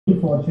very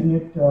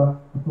fortunate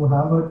to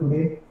have her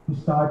today to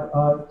start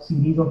our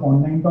series of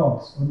online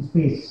talks on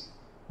space.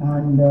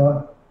 And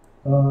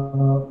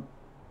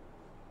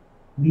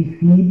we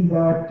feel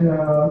that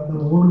the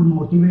whole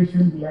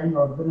motivation behind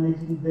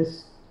organizing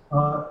this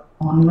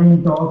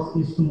online talks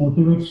is to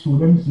motivate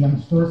students,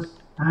 youngsters,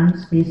 and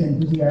space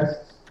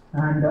enthusiasts.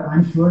 And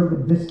I'm sure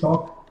with this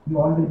talk, you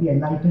all will be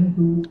enlightened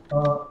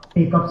to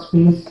take up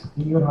space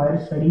in your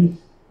higher studies.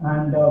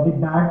 And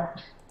with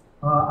that,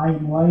 I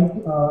invite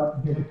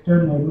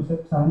Director Nehru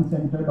Science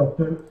Center,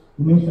 Dr.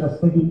 Umesh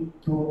Rastagi,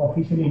 to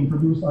officially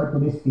introduce our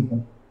today's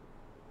speaker.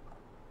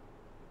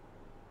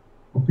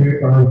 Okay,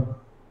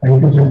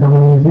 thank you,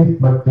 gentlemen.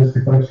 But just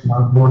a correction,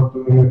 I'm not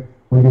going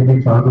to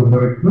be charge of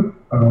director.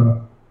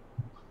 I'm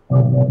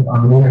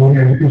in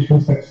the education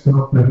section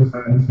of Nehru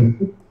Science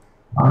Center.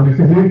 And it's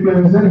a great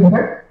pleasure, in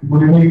fact.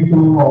 Good evening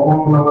to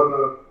all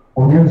our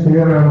audience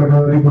here, and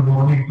a very good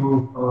morning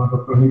to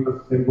Dr. Anita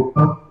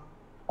SenGupta.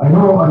 I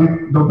know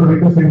Dr.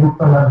 Anita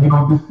SenGupta has been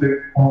on this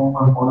platform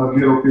on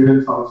earlier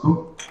occasions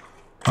also.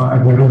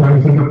 At Nehru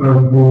Science Center,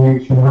 the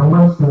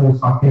Shivramas,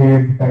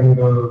 Saket, and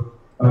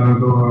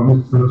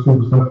Mr.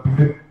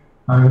 Subhasar,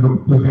 and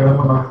the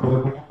chairman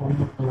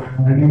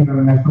of heading the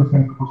National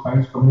Center for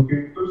Science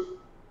Communicators.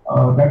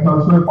 That's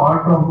also a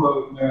part of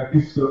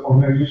this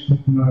organization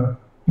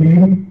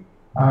team,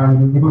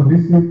 and because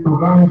this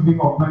program is being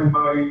organized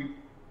by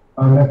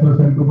National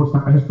Center for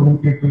Science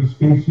Communicators,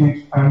 Space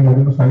Sheets, and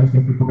National Science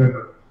Center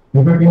together.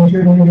 In fact,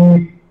 initially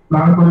we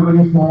planned for a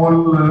very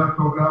small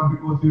program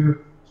because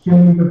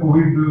still the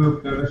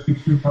COVID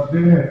restrictions are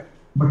there.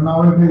 But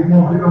now it is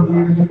become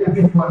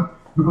very one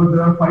because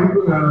there are 5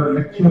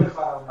 lectures,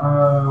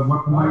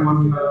 one by one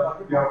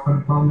we have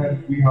confirmed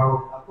and we have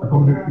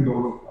accommodated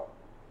all of them.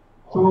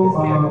 So,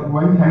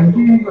 while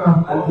thanking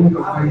all these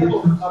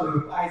organizations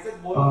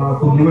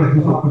to give us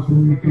this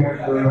opportunity and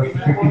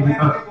associating with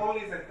us,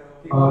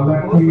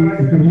 let me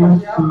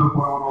introduce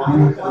for our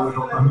audience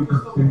Dr. Anita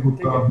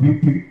SenGupta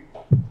briefly.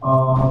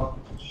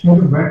 She is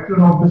a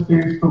veteran of the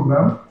space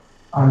program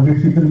and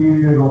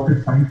basically a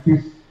rocket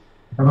scientist,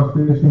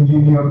 aerospace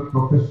engineer,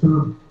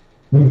 professor.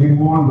 He is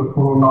involved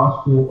for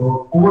last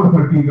over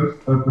 30 years,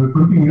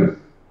 20 years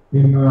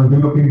in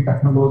developing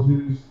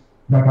technologies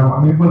that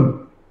have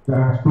enabled the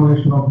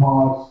exploration of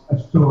Mars,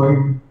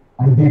 asteroid,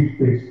 and deep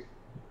space.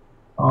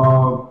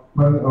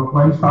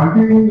 While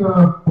starting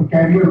a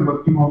career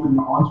working on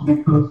the launch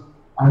vehicles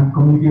and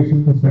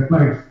communication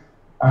satellites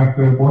at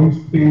Boeing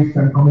Space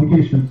and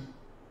Communications,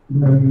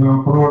 then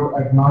followed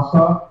at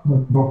NASA,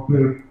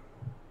 Dr.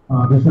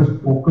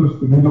 Research focused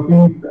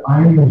developing the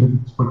ion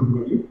engines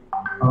particularly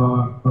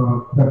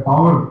that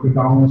power the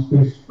down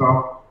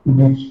spacecraft to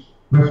reach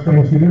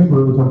Western series,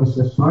 which are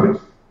the asteroids,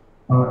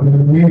 in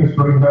the main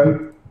asteroid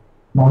belt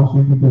launched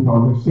in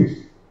 2006.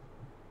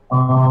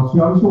 She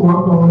also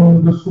worked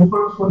on the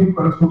supersonic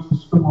parachute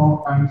system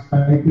and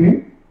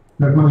skyplane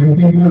that was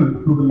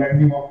integral to the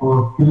landing of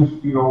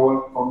Curiosity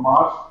rover on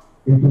Mars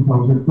in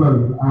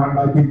 2012. And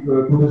I think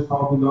today's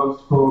talk is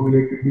also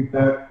related with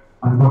that,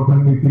 and Dr.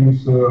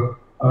 Nitin's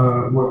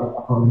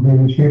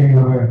maybe sharing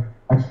her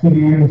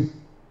experience.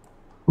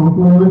 From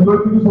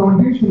 2012 to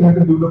 2017, she led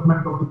the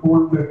development of the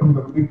cold atom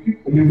laboratory,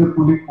 a laser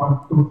cooling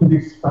quantum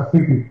physics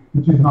facility,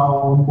 which is now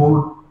on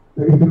board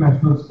the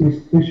International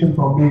Space Station.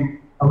 Probably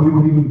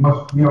everybody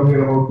must be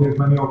aware about this.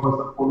 Many of us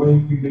are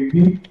following it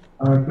lately,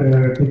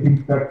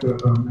 taking that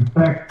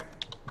track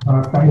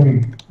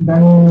timing.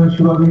 Then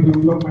she was in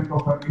development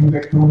of an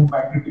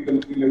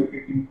electromagnetically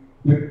levitating,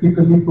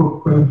 electrically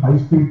propelled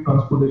high-speed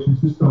transportation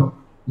system,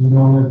 which is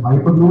known as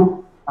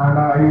Hyperloop. And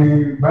I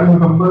well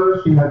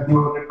remember she has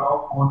given a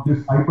talk on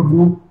this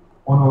Hyperloop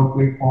on our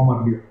platform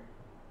earlier.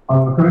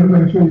 Current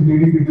venture is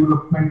leading the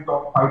development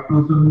of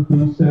hydrogen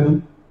fuel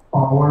cell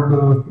powered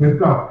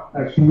aircraft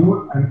at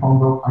Shiur and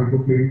founder of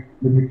Hydroplane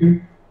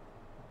Limited.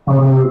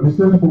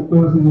 Research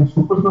focus is in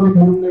supersonic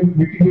movement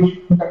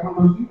mitigation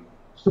technology,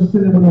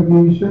 sustainable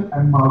aviation,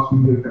 and mass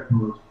media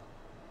technology.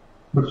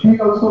 But she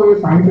is also a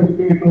science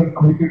educator and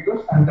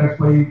communicator, and that's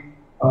why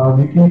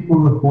we keep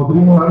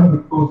bothering her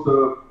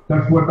because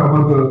that's what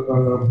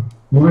our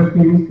USP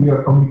is. We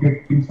are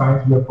communicating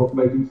science, we are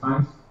popularizing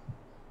science.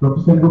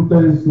 Dr. SenGupta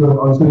is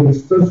also a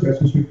research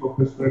associate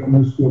professor at the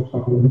University of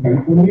Southern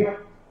California.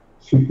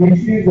 She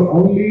teaches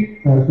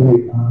only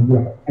entry,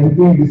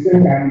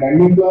 descent, and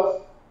landing class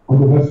on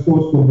the west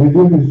coast of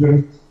visual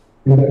students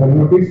in the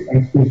aeronautics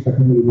and space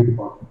technology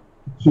department.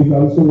 She is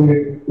also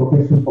a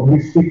professional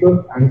public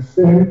speaker and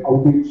STEM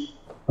outreach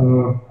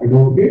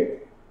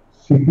advocate.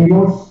 She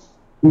keynotes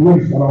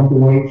events around the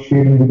world,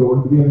 sharing with the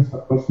audience her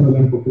personal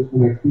and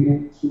professional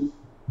experiences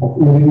of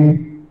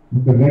living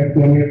the red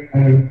planet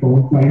and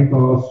from flying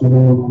cars to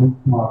on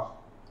Mars.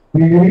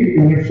 Maybe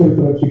in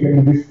itself, she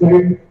can be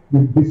described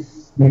with these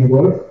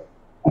words: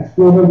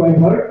 explorer by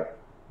heart,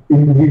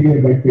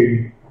 engineer by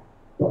training.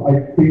 So I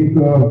think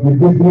with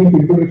this brief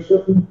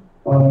introduction,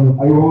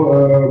 I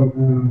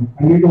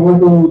need over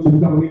to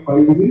Chintamani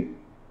Paisi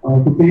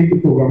to take the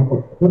program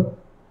further.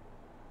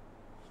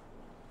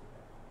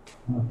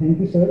 Thank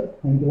you, sir.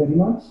 Thank you very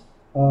much.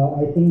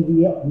 I think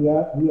we all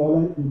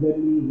are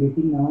eagerly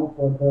waiting now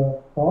for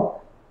the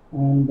talk.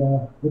 And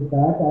with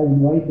that, I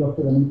invite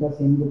Dr. Anita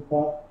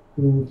SenGupta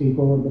to take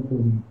over the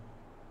podium.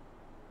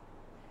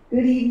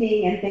 Good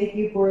evening, and thank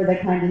you for the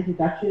kind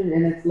introduction,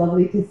 and it's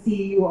lovely to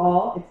see you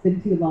all. It's been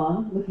too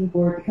long. Looking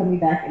forward to coming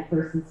back in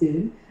person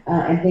soon.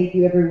 And thank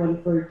you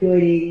everyone for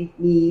joining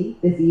me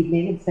this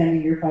evening and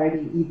spending your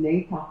Friday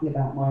evening talking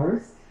about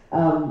Mars.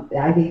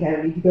 I think I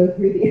don't need to go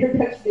through the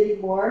introduction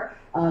anymore,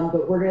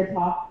 but we're going to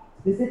talk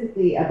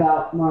specifically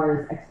about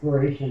Mars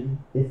exploration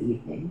this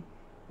evening.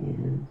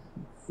 And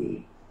let's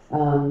see.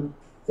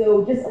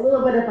 So just a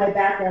little bit of my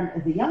background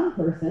as a young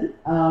person.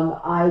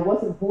 I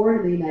wasn't born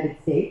in the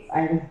United States.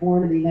 I was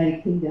born in the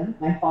United Kingdom.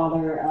 My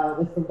father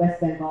was from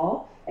West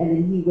Bengal, and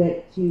then he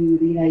went to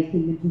the United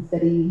Kingdom to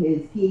study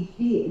his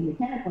PhD in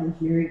mechanical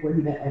engineering, where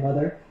he met my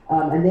mother.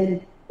 And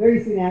then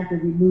very soon after,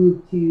 we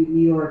moved to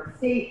New York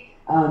State,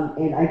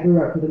 and I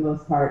grew up for the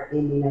most part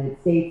in the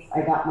United States.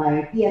 I got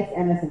my BS,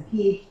 MS, and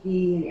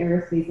PhD in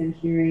aerospace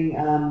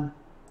engineering.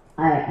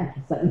 I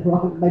actually slightly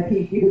wrong. My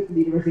PhD was from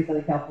the University of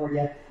Southern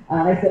California.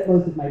 I spent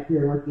most of my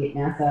career working at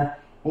NASA,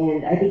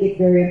 and I think it's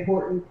very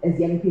important as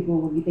young people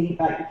when you think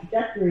about your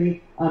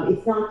trajectory,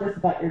 it's not just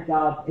about your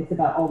job, it's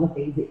about all the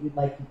things that you'd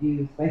like to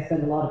do. So I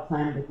spend a lot of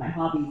time with my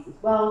hobbies as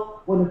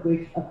well, one of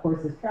which, of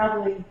course, is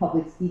traveling,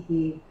 public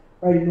speaking,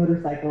 riding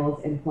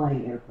motorcycles, and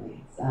flying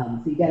airplanes.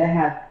 So you gotta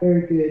have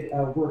very good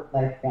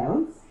work-life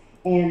balance.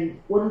 And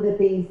one of the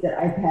things that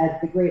I've had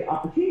the great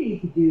opportunity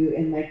to do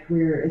in my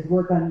career is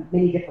work on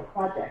many different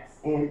projects.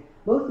 And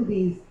most of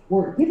these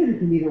weren't given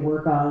to me to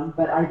work on,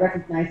 but I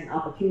recognized an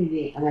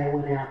opportunity and I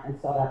went out and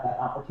sought out that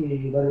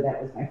opportunity, whether that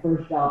was my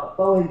first job at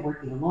Boeing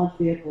working on launch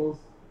vehicles,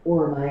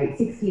 or my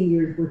 16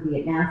 years working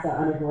at NASA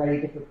on a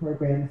variety of different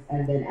programs,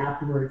 and then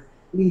afterwards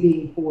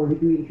leaving for the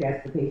green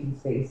transportation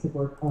space to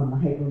work on the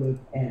Hyperloop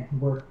and to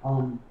work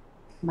on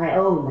my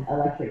own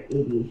electric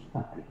aviation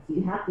company. So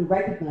you have to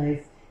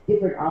recognize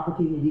different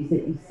opportunities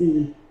that you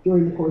see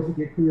during the course of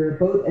your career,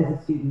 both as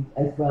a student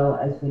as well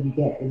as when you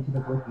get into the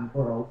working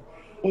world.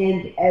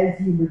 And as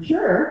you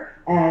mature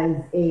as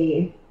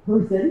a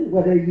person,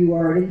 whether you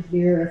are an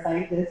engineer, a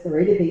scientist, or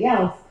anything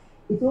else,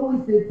 it's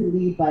always good to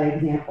lead by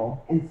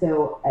example. And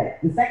so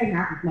at the second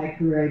half of my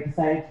career, I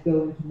decided to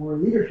go into more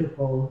leadership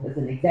roles as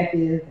an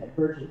executive at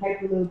Virgin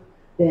Hyperloop,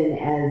 then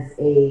as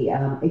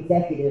a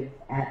executive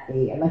at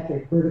a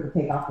electric vertical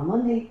takeoff and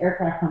landing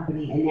aircraft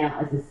company, and now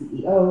as a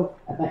CEO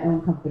of my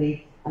own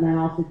company. And I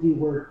also do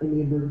work in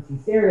the emergency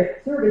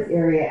service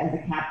area as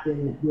a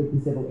captain with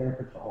the Civil Air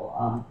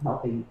Patrol,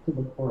 helping to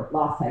look for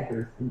lost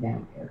hikers and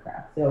downed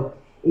aircraft. So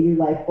in your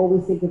life,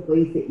 always think of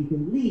ways that you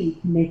can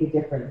lead to make a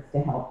difference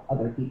to help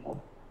other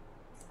people.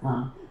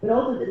 But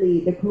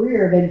ultimately, the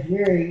career of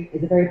engineering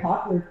is a very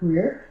popular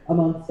career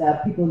amongst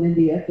people in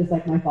India, just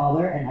like my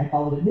father, and I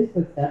followed in his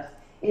footsteps.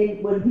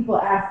 And when people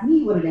ask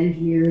me what an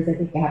engineer is, I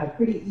think I have a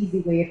pretty easy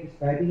way of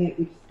describing it,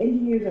 which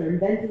engineers are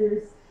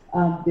inventors,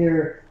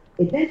 they're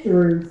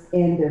adventurers,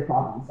 and they're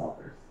problem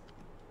solvers.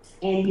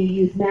 And you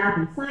use math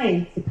and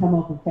science to come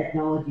up with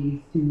technologies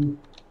to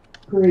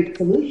create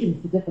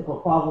solutions to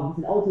difficult problems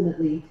and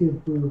ultimately to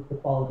improve the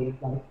quality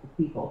of life of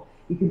people.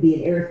 You could be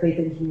an aerospace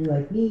engineer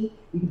like me,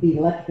 you could be an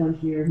electrical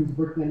engineer who's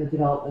working on the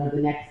development of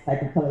the next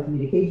type of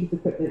telecommunications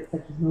equipment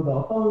such as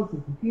mobile phones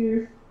and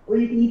computers, or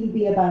you can even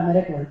be a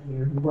biomedical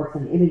engineer who works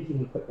on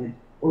imaging equipment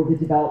or the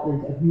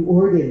development of new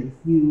organs,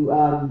 new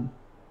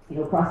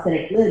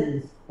prosthetic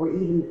limbs, or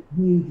even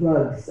new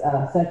drugs,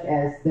 such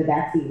as the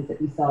vaccines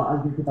that we saw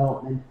under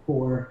development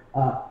for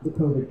the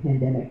COVID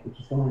pandemic, which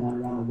is going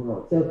on around the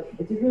world. So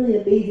it's a really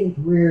amazing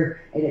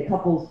career, and it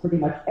couples pretty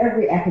much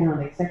every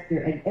economic sector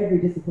and every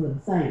discipline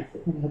of science,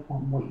 depending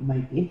upon what you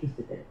might be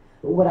interested in.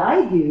 But what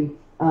I do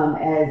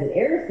as an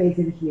aerospace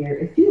engineer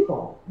is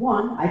twofold.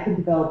 One, I can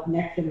develop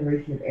next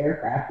generation of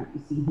aircraft that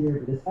you see here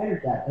with this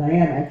fighter jet, and I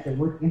am actually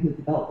working on the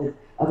development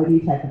of a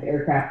new type of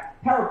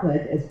aircraft power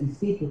plant as we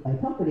speak with my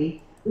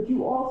company. But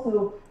you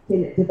also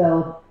can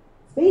develop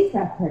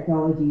spacecraft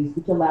technologies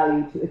which allow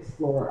you to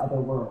explore other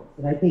worlds.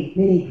 And I think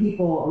many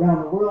people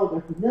around the world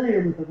are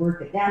familiar with the work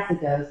that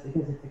NASA does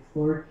because it's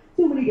explored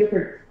so many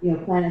different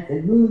planets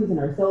and moons in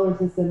our solar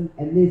system.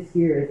 And this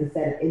here is a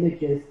set of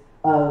images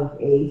of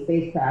a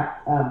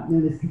spacecraft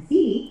known as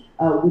Cassini,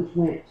 which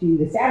went to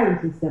the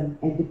Saturn system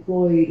and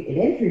deployed an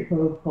entry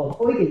probe called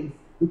Huygens,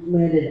 which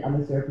landed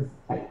on the surface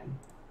of Titan.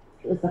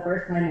 It was the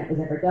first time that was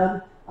ever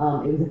done.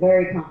 It was a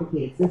very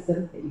complicated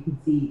system that you can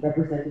see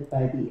represented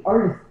by the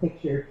artist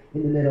picture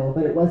in the middle,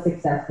 but it was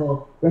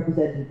successful,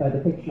 represented by the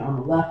picture on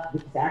the left,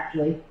 which is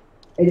actually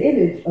an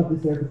image of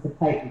the surface of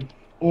Titan.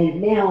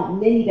 And now,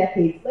 many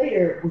decades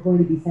later, we're going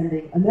to be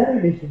sending another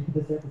mission to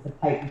the surface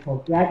of Titan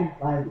called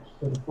Dragonfly, which is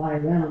going to fly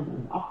around on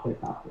an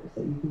octocopter.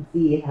 So you can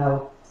see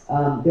how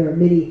there are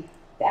many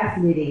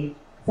fascinating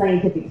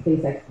scientific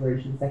space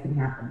explorations that can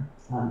happen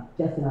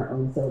just in our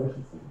own solar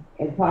system.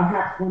 And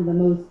perhaps one of the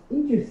most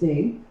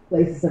interesting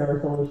places in our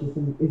solar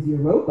system is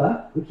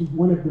Europa, which is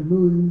one of the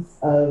moons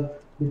of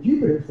the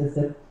Jupiter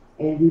system.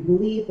 And we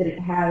believe that it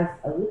has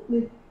a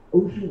liquid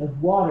ocean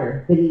of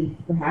water beneath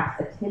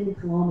perhaps a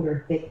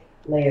 10-kilometer thick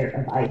layer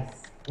of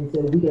ice. And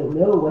so we don't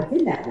know what's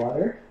in that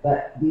water,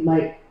 but we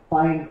might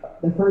find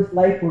the first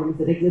life forms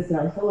that exist in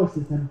our solar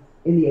system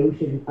in the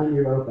ocean on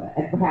Europa.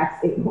 And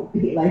perhaps it won't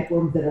be life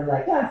forms that are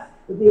like us,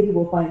 but maybe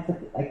we'll find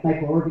something like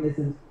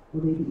microorganisms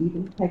or maybe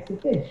even types of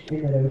fish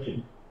in that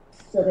ocean.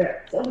 So there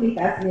are so many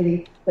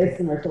fascinating places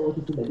in our solar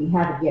system that we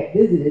haven't yet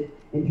visited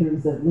in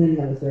terms of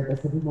landing on the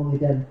surface, and we've only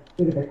done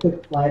sort of a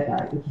quick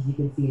flyby, which as you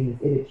can see in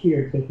this image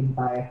here taken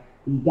by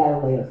the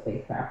Galileo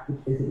spacecraft, which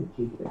visited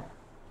Jupiter.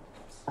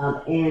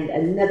 And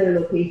another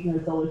location in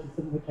our solar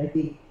system, which I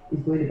think is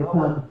going to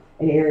become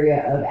an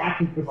area of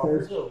active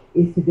research,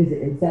 is to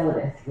visit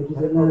Enceladus, which is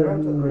another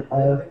moon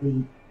of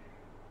the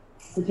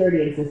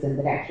Saturnian system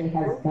that actually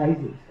has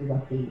geysers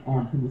erupting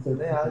from the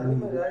surface of the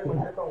moon, which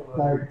have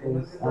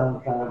particles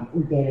of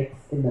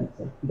organics in them,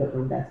 so we don't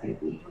know what that's going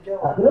to be.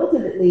 But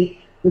ultimately,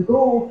 the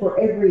goal for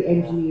every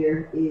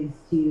engineer is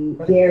to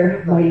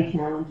dare mighty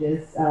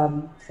challenges,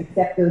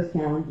 accept those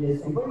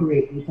challenges, and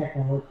create new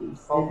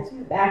technologies.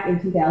 And back in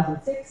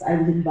 2006, I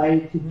was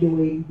invited to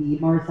join the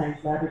Mars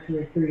Science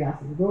Laboratory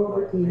Curiosity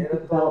rover team to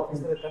develop a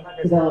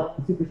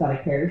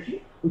supersonic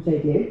parachute, which I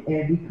did,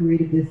 and we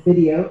created this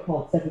video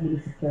called 7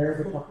 Minutes of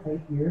Terror, which I'll play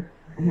here.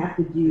 I have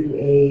to do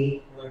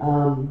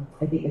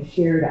I think a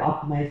share to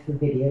optimize for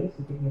video,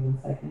 so give me 1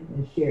 second,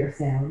 and share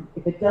sound.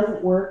 If it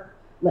doesn't work,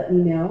 let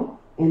me know,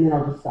 and then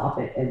I'll just stop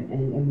it and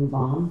move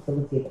on. So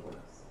let's see if it works.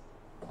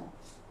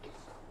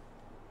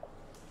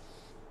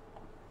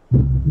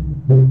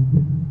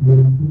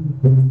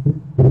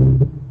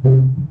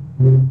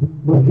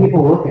 When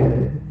people look at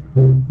it,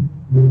 it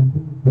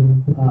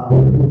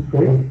looks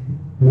great.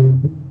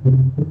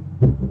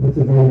 It's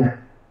a very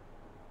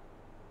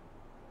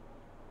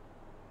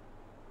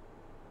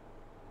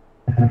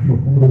natural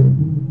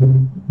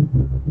thing.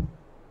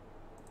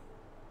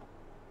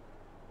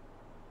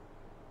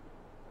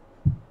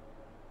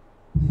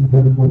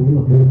 Sometimes when we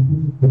look at it,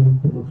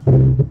 it looks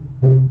great.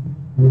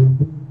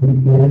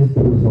 It is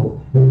the result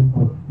of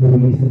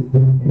recent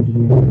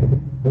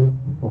engineering.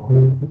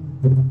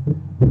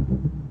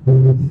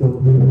 It's still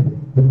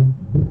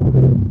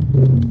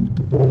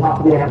the top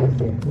of the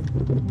atmosphere.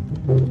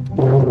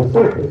 On the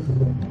surface,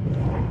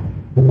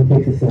 it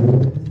takes us 7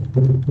 minutes.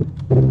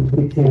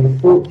 It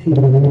takes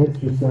 14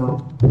 minutes or so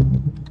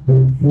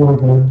for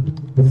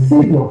the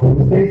signal from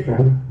the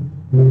spacecraft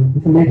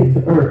to make it to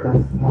Earth.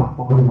 That's how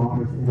far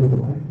Mars is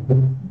away.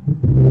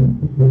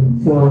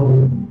 So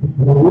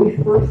when we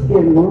first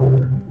get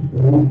lunar,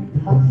 when we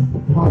touch the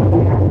top of the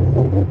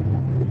atmosphere,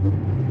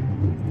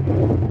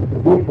 the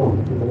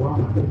waveforms to the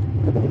line,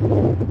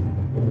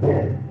 and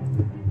then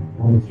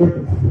on the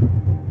surface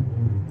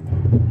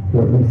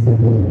for at least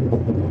 7 minutes.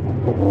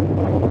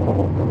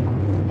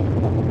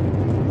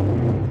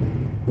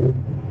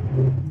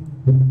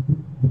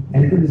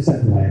 Anchored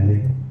descent and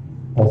landing,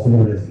 also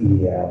known as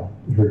EDL,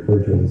 is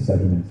referred to as the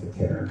 7 minutes of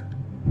terror,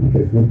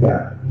 because we've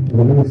got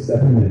literally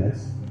 7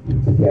 minutes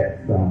to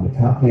get from the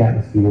top of the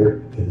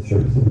atmosphere to the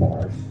surface of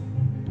Mars,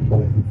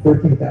 going from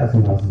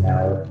 13,000 miles an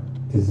hour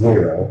to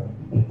 0,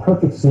 in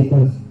perfect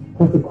sequence,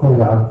 perfect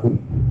choreography,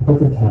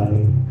 perfect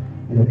timing,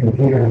 and the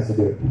computer has to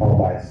do it all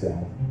by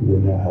itself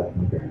with no help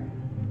from the ground.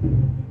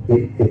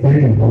 If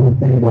any one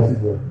thing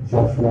doesn't work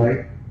just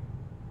right,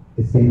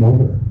 it's game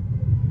over.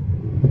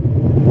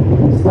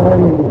 We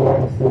started in the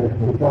atmosphere,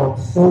 we felt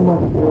so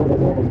much more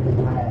than ever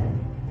because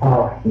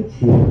our heat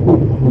shield, it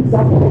heats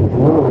up and it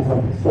glows on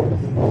the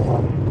surface of the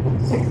sun.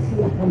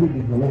 1,600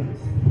 degrees.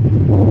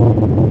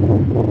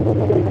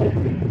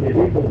 It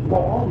was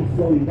not only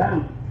slowing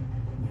down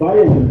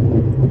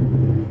violently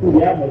through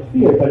the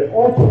atmosphere, but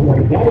also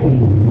like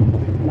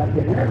guiding like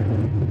an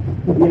airplane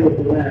to be able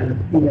to land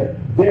in a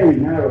very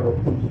narrow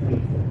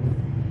constraint.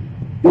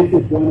 This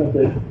is one of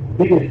the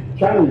biggest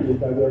challenges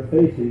that we're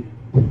facing,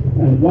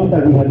 and one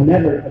that we have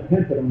never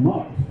attempted on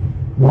Mars.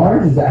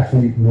 Mars is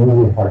actually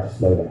really hard to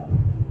slow down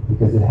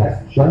because it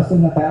has just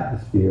enough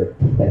atmosphere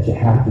that you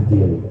have to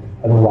deal with it.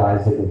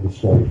 Otherwise, it will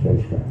destroy your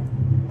spacecraft.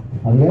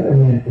 On the other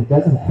hand, it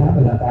doesn't have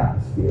enough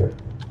atmosphere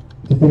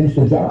to finish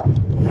the job.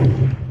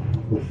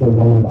 We're still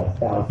going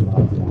about 1,000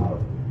 miles an hour.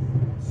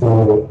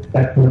 So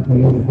that means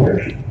we use a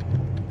parachute.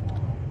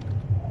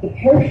 The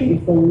parachute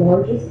is the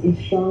largest and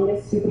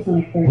strongest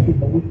supersonic parachute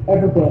that we've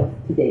ever built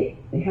to date.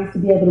 It has to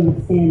be able to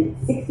withstand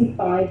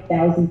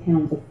 65,000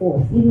 pounds of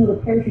force, even though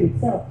the parachute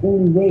itself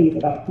only weighs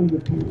about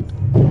 100 pounds.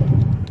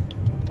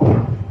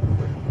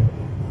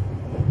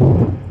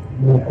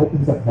 When it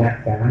opens up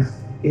that fast,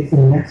 it's a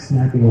neck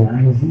snapping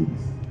 9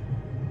 Gs.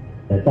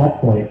 At that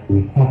point,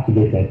 we have to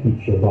get that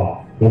heat shield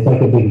off. It's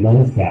like a big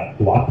lens cap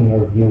blocking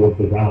our view of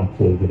the ground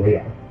to the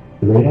radar.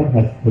 The radar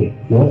has to take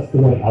just the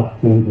right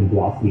altitude and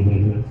velocity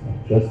measurements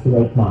at just the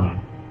right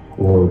time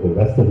for the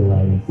rest of the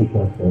landing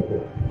sequence to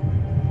occur.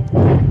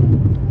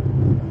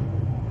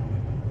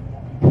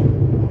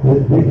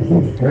 This big,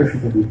 huge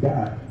parachute that we've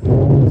got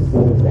only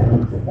slows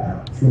down to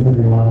about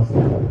 200 miles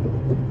an hour.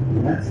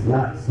 And that's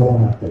not slow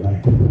enough to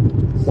land.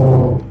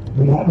 So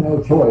we have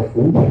no choice.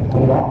 We can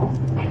cut it off.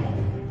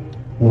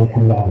 And it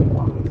comes off in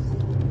rockets.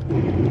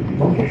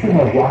 Don't get some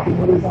of rocket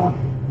motors off.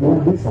 You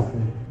want to do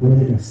something, you're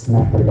just going to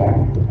smack right back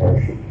into the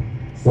parachute.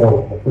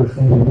 So the first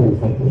thing you do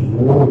is make this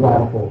really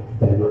radical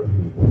divert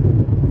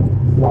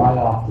maneuver. Fly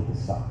off to the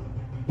side.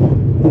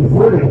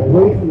 Diverting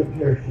away from the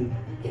parachute,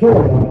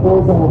 killing our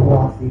horizontal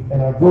velocity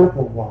and our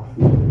vertical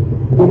velocity.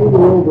 Getting the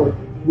rover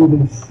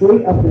moving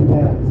straight up and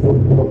down so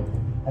we look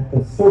at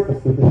the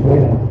surface with this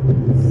radar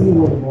and see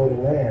where we're going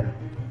to land.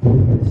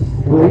 And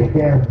straight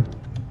down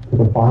to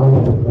the bottom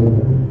of the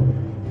rover.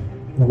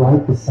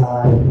 Right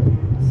beside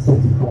 6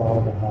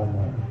 kilometer high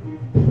line.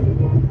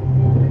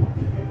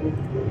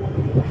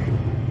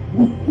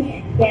 We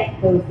can't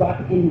get those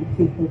rocket engines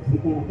too close to the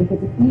ground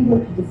because if we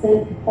were to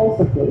descend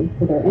propulsively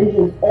with our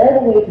engines all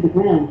the way to the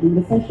ground, we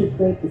would essentially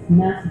create this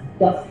massive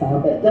dust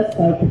cloud. That dust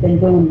cloud could then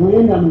go and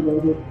land on the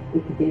rover.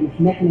 It could damage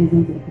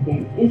mechanisms, it could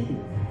damage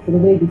instruments. So the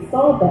way we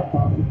solve that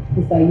problem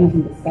is by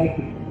using the sky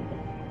crane.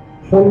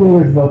 20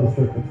 meters above the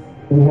surface,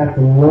 we have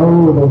to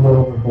lower the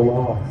rover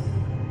below us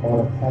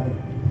on its heaven.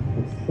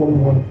 It's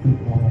 21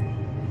 feet long,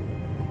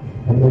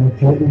 and then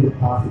gently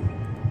deposit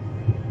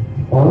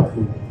on its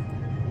wheels,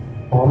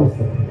 on the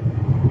surface.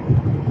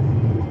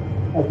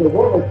 As the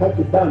rover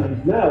touches down and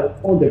is now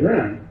on the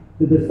ground,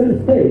 the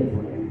descent stage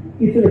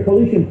is in a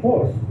collision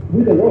course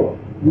with the rover.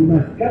 We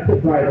must cut the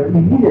bridle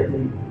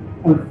immediately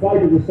and fly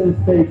the descent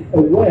stage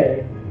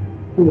away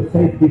to a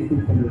safe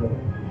distance from the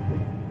rover.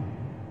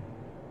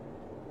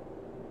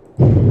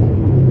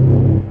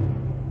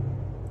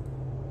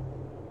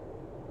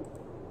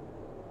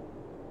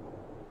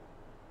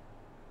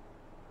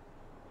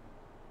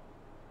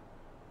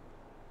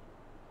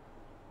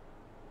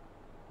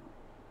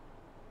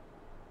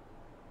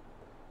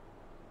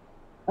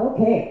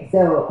 Okay,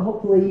 so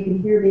hopefully you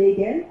can hear me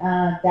again.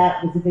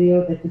 That was a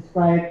video that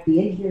described the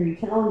engineering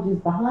challenges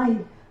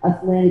behind us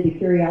landing the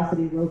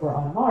Curiosity rover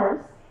on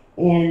Mars,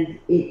 and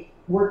it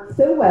worked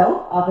so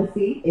well,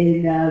 obviously,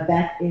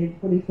 back in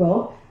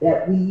 2012,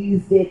 that we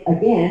used it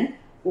again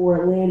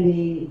for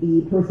landing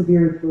the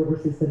Perseverance rover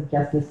system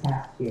just this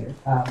past year,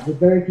 with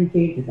very few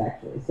changes,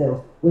 actually.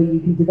 So when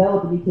you can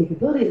develop a new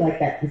capability like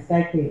that, the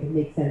sky crane, it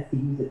makes sense to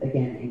use it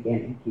again and again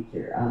in the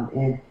future,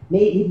 and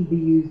may even be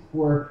used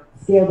for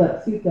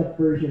scaled-up, souped-up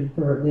version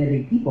for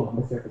landing people on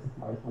the surface of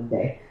Mars one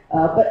day.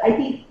 But I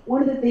think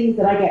one of the things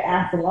that I get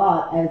asked a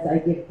lot as I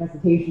give a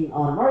presentation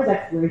on Mars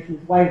exploration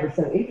is why we're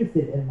so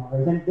interested in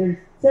Mars, and there's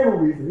several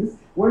reasons.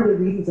 One of the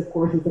reasons, of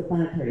course, is the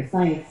planetary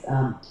science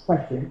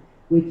question,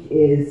 which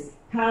is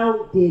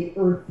how did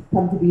Earth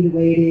come to be the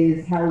way it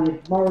is, how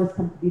did Mars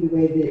come to be the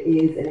way that it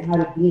is, and how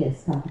did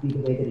Venus come to be the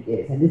way that it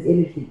is. And this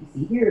image that you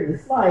see here in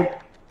this slide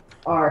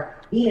are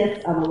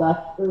Venus on the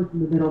left, Earth in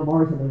the middle,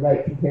 Mars on the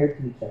right, compared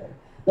to each other.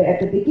 But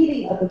at the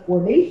beginning of the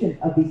formation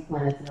of these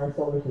planets in our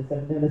solar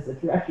system, known as the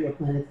terrestrial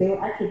planets, they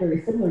were actually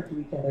very similar to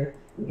each other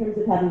in terms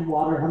of having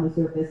water on the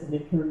surface and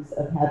in terms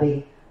of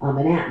having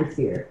an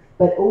atmosphere.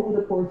 But over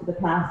the course of the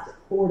past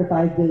 4 to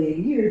 5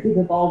 billion years, they've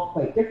evolved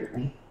quite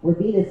differently, where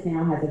Venus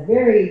now has a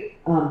very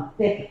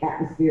thick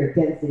atmospheric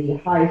density,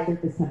 high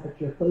surface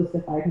temperature, close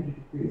to 500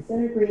 degrees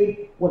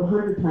centigrade,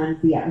 100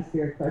 times the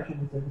atmospheric pressure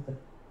on the surface of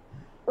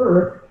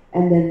Earth.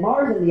 And then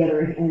Mars, on the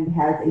other hand,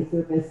 has a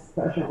surface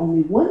pressure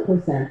only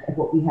 1% of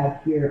what we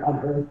have here on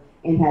Earth,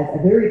 and has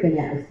a very thin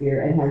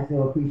atmosphere and has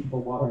no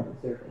appreciable water on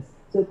the surface.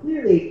 So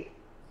clearly,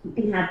 you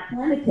can have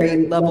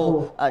planetary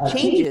level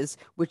changes,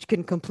 which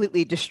can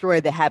completely destroy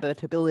the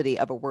habitability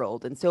of a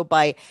world. And so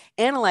by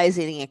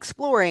analyzing and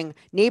exploring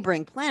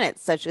neighboring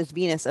planets such as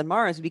Venus and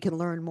Mars, we can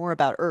learn more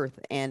about Earth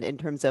and in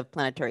terms of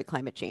planetary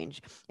climate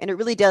change. And it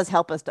really does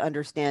help us to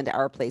understand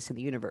our place in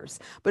the universe.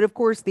 But of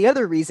course, the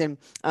other reason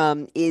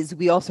is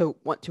we also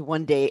want to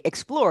one day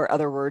explore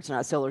other worlds in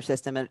our solar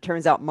system. And it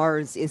turns out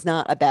Mars is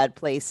not a bad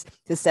place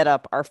to set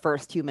up our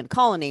first human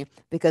colony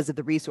because of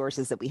the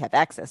resources that we have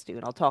access to.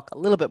 And I'll talk a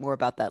little bit more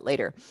about that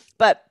later.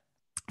 But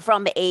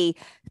from a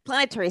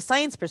planetary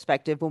science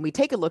perspective, when we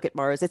take a look at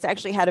Mars, it's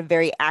actually had a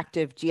very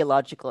active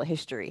geological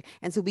history.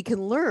 And so we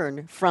can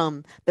learn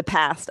from the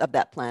past of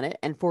that planet.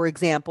 And for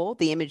example,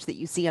 the image that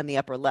you see on the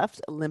upper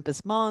left,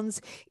 Olympus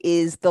Mons,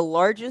 is the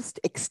largest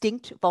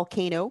extinct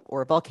volcano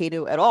or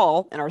volcano at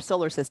all in our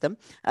solar system.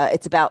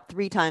 It's about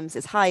 3 times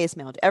as high as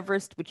Mount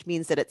Everest, which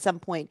means that at some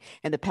point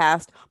in the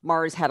past,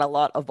 Mars had a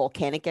lot of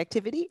volcanic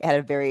activity. It had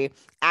a very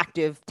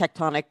active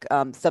tectonic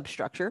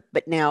substructure,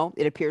 but now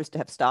it appears to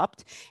have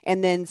stopped.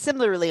 And then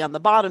similarly on the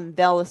bottom,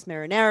 Valles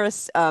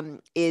Marineris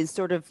is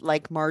sort of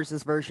like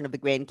Mars's version of the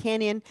Grand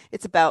Canyon.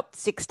 It's about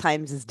 6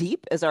 times as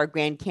deep as our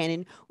Grand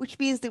Canyon, which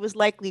means there was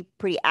likely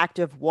pretty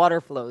active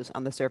water flows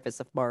on the surface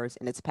of Mars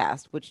in its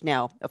past, which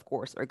now, of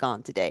course, are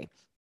gone today.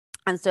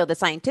 And so the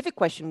scientific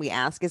question we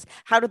ask is,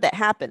 how did that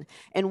happen?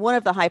 And one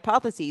of the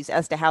hypotheses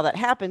as to how that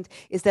happened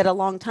is that a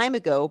long time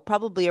ago,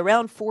 probably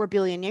around 4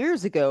 billion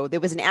years ago, there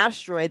was an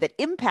asteroid that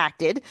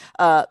impacted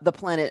the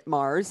planet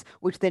Mars,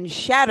 which then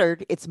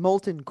shattered its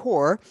molten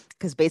core,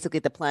 because basically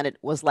the planet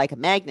was like a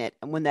magnet.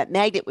 And when that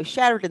magnet was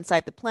shattered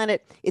inside the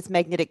planet, its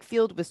magnetic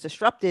field was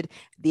disrupted,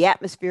 the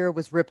atmosphere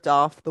was ripped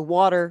off, the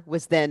water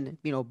was then,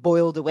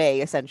 boiled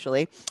away,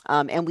 essentially.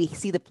 And we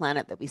see the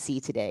planet that we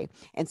see today.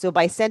 And so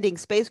by sending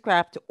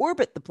spacecraft to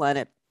orbit the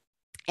planet,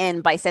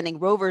 and by sending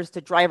rovers to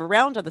drive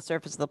around on the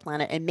surface of the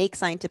planet and make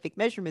scientific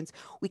measurements,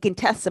 we can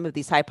test some of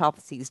these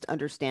hypotheses to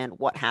understand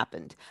what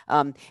happened.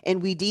 And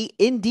we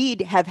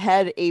indeed have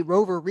had a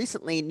rover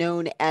recently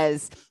known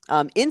as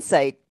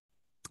InSight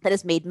that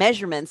has made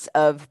measurements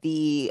of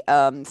the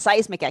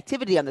seismic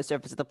activity on the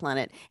surface of the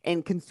planet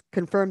and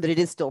confirmed that it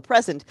is still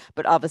present,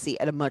 but obviously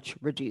at a much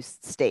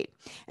reduced state.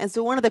 And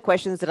so one of the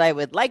questions that I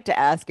would like to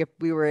ask if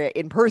we were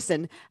in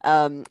person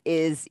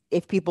is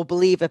if people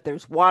believe that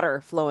there's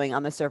water flowing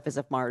on the surface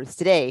of Mars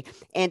today.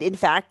 And in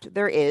fact,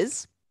 there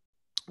is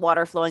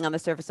water flowing on the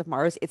surface of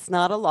Mars. It's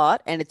not a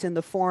lot, and it's in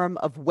the form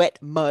of wet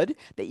mud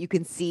that you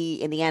can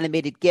see in the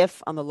animated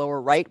GIF on the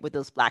lower right with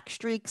those black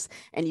streaks,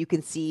 and you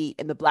can see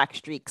in the black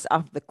streaks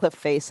off the cliff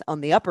face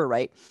on the upper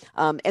right.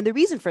 And the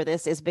reason for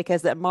this is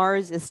because that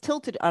Mars is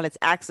tilted on its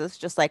axis,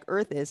 just like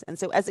Earth is, and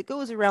so as it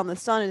goes around the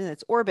sun in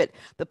its orbit,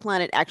 the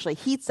planet actually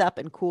heats up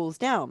and cools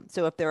down.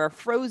 So if there are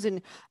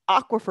frozen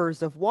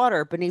aquifers of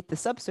water beneath the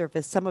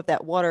subsurface, some of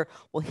that water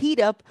will heat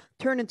up,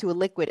 turn into a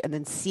liquid, and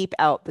then seep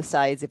out the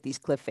sides of these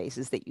cliff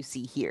faces that you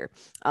see here.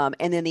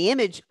 And then the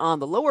image on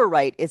the lower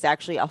right is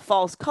actually a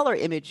false color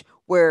image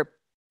where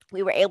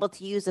we were able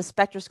to use a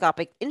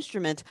spectroscopic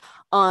instrument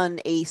on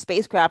a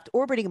spacecraft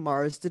orbiting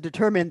Mars to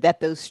determine that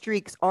those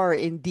streaks are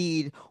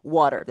indeed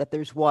water, that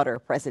there's water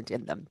present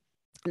in them.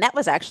 And that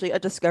was actually a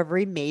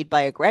discovery made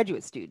by a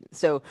graduate student.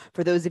 So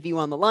for those of you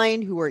on the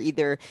line who are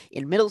either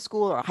in middle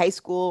school or high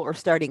school or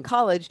starting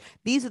college,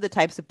 these are the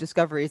types of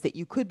discoveries that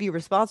you could be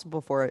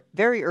responsible for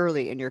very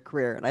early in your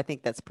career. And I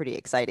think that's pretty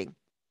exciting.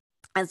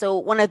 And so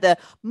one of the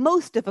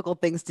most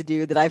difficult things to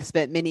do that I've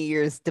spent many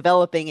years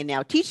developing and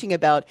now teaching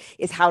about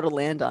is how to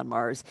land on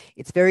Mars.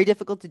 It's very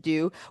difficult to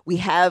do. We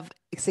have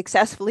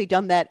successfully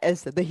done that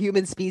as the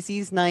human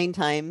species 9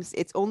 times.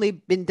 It's only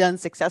been done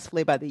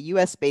successfully by the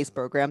US space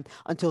program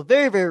until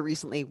very, very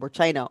recently, where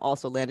China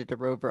also landed a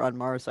rover on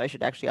Mars. So I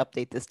should actually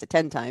update this to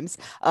 10 times.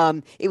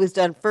 It was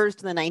done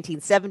first in the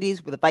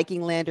 1970s with a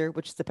Viking lander,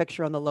 which is the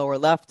picture on the lower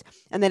left.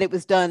 And then it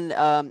was done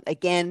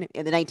again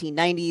in the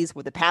 1990s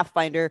with a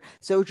Pathfinder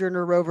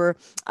Sojourner rover.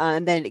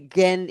 And then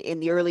again in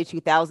the early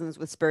 2000s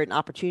with Spirit and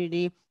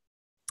Opportunity.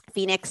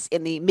 Phoenix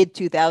in the mid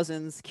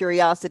 2000s,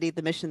 Curiosity,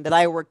 the mission that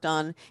I worked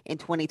on in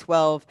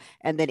 2012,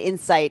 and then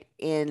InSight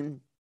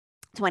in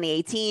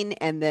 2018,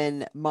 and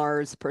then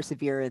Mars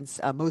Perseverance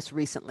most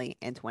recently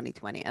in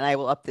 2020. And I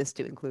will update this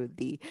to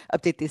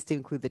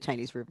include the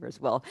Chinese rover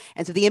as well.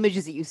 And so the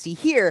images that you see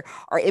here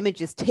are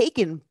images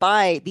taken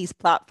by these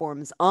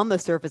platforms on the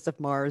surface of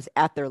Mars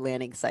at their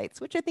landing sites,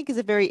 which I think is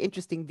a very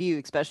interesting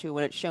view, especially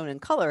when it's shown in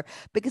color,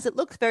 because it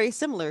looks very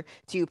similar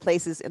to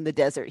places in the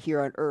desert here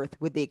on Earth,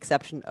 with the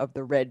exception of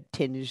the red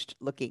tinged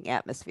looking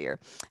atmosphere.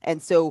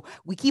 And so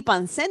we keep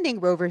on sending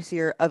rovers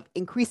here of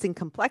increasing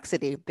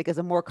complexity, because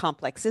a more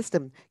complex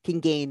system can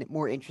gain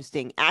more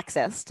interesting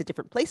access to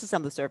different places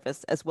on the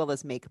surface, as well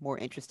as make more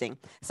interesting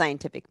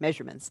scientific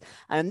measurements.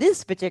 In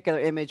this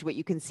particular image, what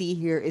you can see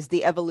here is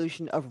the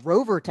evolution of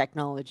rover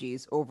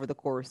technologies over the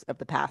course of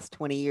the past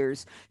 20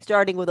 years,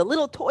 starting with a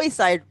little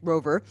toy-sized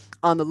rover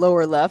on the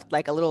lower left,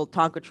 like a little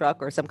Tonka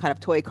truck or some kind of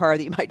toy car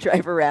that you might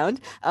drive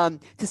around,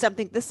 to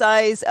something the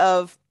size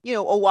of,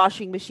 a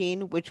washing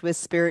machine, which was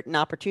Spirit and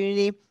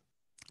Opportunity,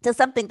 to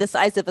something the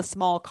size of a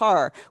small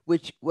car,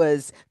 which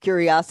was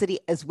Curiosity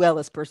as well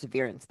as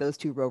Perseverance. Those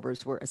two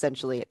rovers were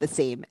essentially the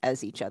same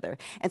as each other.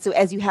 And so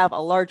as you have a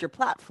larger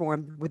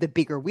platform with a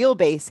bigger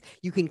wheelbase,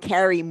 you can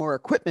carry more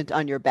equipment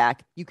on your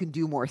back. You can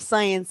do more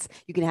science.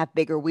 You can have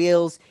bigger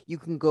wheels. You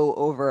can go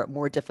over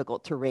more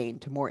difficult terrain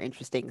to more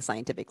interesting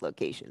scientific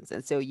locations.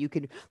 And so you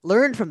can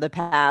learn from the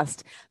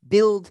past,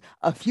 build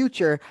a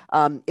future,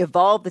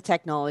 evolve the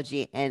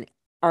technology, and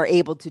are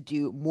able to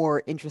do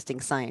more interesting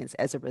science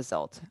as a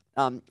result.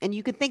 And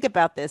you can think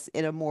about this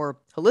in a more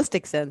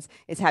holistic sense,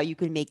 is how you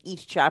can make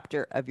each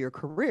chapter of your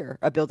career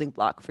a building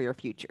block for your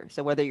future.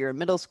 So whether you're in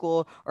middle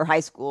school or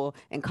high school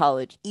and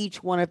college,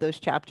 each one of those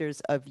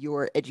chapters of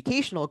your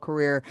educational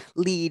career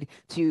lead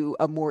to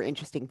a more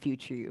interesting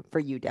future for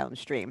you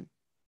downstream.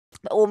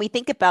 But when we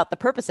think about the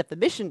purpose of the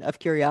mission of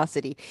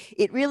Curiosity,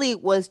 it really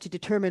was to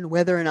determine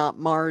whether or not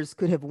Mars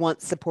could have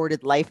once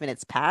supported life in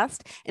its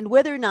past, and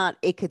whether or not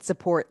it could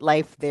support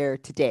life there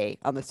today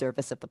on the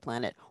surface of the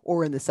planet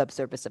or in the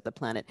subsurface of the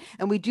planet.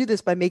 And we do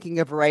this by making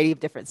a variety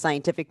of different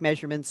scientific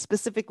measurements,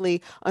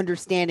 specifically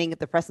understanding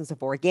the presence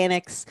of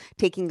organics,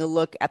 taking a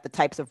look at the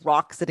types of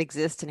rocks that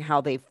exist and how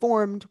they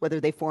formed,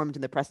 whether they formed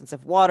in the presence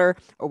of water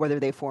or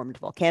whether they formed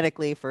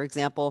volcanically, for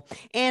example,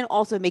 and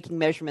also making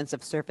measurements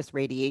of surface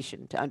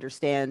radiation to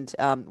understand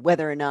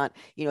whether or not,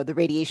 the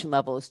radiation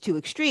level is too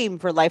extreme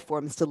for life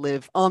forms to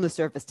live on the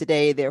surface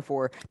today.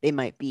 Therefore, they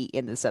might be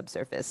in the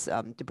subsurface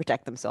to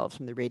protect themselves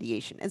from the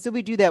radiation. And so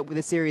we do that with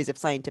a series of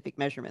scientific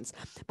measurements.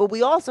 But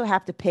we also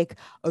have to pick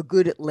a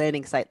good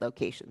landing site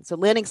location. So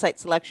landing site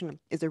selection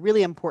is a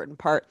really important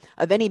part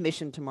of any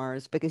mission to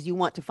Mars, because you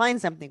want to find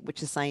something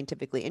which is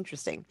scientifically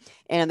interesting.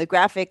 And the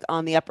graphic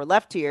on the upper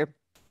left here,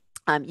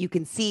 you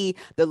can see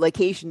the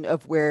location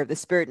of where the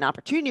Spirit and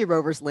Opportunity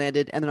rovers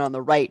landed, and then on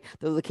the right,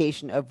 the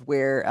location of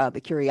where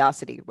the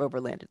Curiosity rover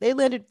landed. They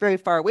landed very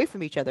far away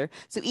from each other.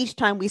 So each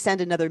time we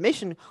send another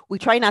mission, we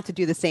try not to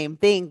do the same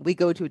thing. We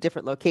go to a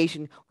different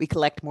location, we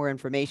collect more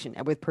information.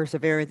 And with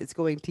Perseverance, it's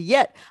going to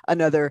yet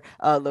another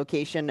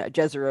location,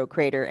 Jezero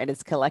crater, and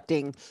it's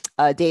collecting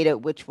data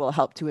which will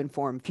help to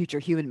inform future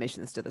human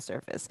missions to the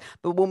surface.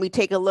 But when we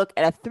take a look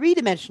at a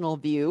three-dimensional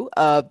view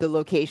of the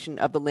location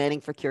of the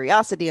landing for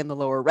Curiosity in the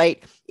lower right,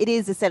 it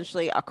is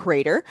essentially a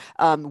crater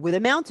with a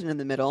mountain in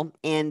the middle,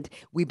 and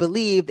we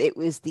believe it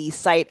was the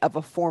site of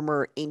a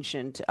former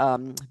ancient,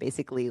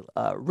 basically,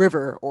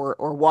 river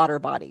or water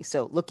body.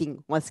 So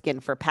looking once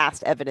again for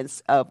past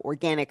evidence of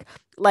organic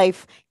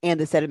life and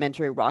the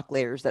sedimentary rock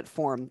layers that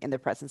form in the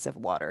presence of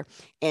water.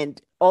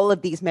 And all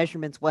of these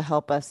measurements will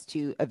help us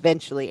to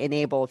eventually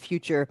enable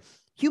future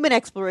human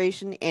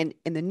exploration, and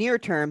in the near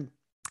term,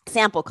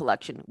 sample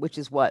collection, which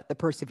is what the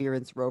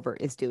Perseverance rover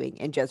is doing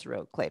in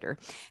Jezero crater.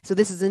 So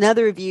this is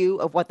another view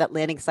of what that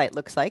landing site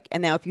looks like.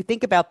 And now if you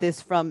think about this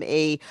from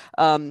a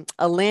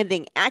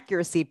landing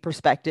accuracy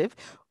perspective,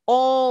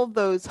 all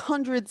those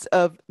hundreds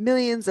of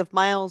millions of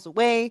miles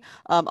away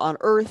on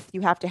Earth,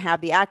 you have to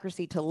have the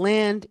accuracy to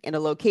land in a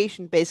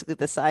location basically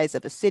the size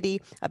of a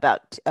city,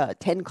 about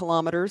 10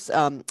 kilometers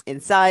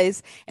in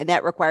size. And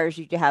that requires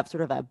you to have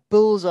sort of a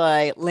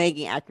bullseye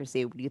landing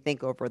accuracy when you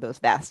think over those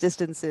vast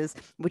distances,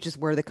 which is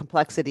where the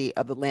complexity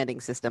of the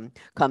landing system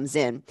comes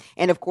in.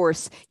 And of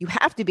course, you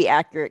have to be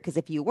accurate, because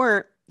if you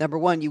weren't, number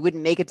one, you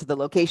wouldn't make it to the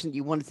location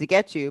you wanted to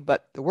get to,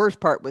 but the worst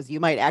part was you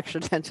might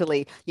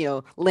accidentally,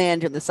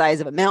 land in the size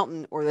of a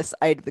mountain or the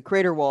side of the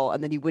crater wall,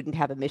 and then you wouldn't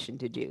have a mission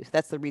to do. So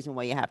that's the reason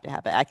why you have to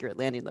have an accurate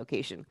landing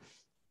location.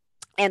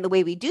 And the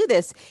way we do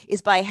this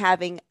is by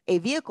having a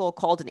vehicle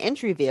called an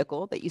entry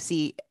vehicle that you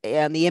see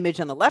in the image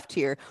on the left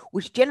here,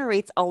 which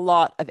generates a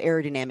lot of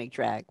aerodynamic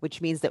drag, which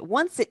means that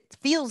once it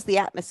feels the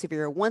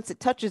atmosphere, once it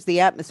touches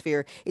the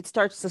atmosphere, it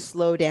starts to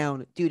slow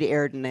down due to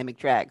aerodynamic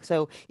drag.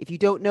 So if you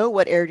don't know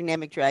what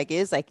aerodynamic drag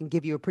is, I can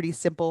give you a pretty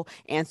simple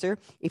answer.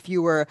 If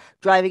you were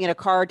driving in a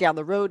car down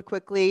the road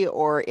quickly,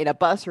 or in a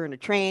bus or in a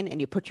train,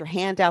 and you put your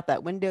hand out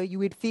that window, you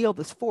would feel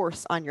this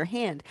force on your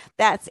hand.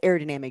 That's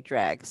aerodynamic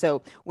drag.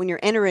 So when you're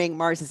entering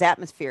Mars's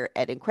atmosphere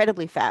at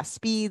incredibly fast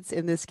speeds,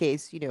 in this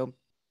case,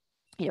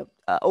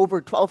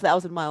 over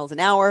 12,000 miles an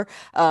hour,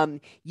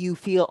 you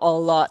feel a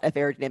lot of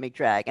aerodynamic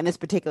drag. And this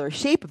particular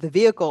shape of the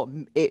vehicle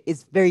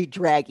is very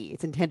draggy.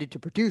 It's intended to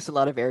produce a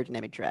lot of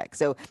aerodynamic drag.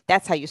 So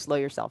that's how you slow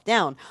yourself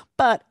down.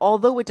 But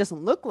although it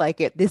doesn't look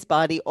like it, this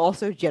body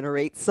also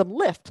generates some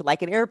lift,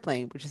 like an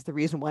airplane, which is the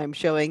reason why I'm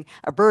showing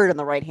a bird on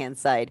the right-hand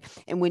side.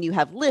 And when you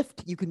have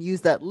lift, you can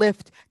use that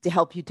lift to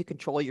help you to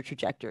control your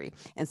trajectory.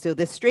 And so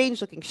this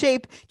strange-looking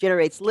shape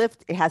generates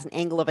lift. It has an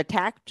angle of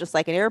attack, just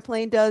like an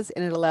airplane does,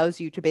 and it allows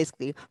you to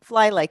basically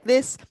fly like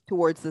this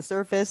towards the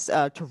surface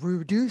to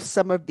reduce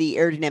some of the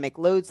aerodynamic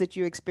loads that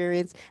you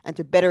experience, and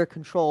to better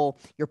control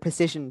your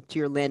precision to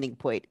your landing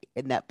point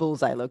in that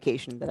bullseye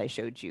location that I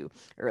showed you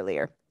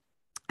earlier.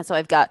 So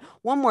I've got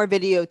one more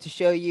video to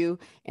show you,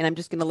 and I'm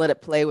just going to let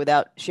it play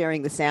without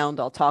sharing the sound.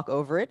 I'll talk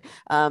over it.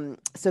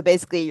 So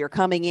basically, you're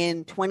coming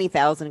in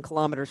 20,000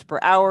 kilometers per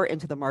hour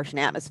into the Martian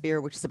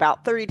atmosphere, which is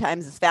about 30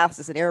 times as fast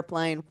as an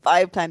airplane,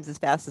 5 times as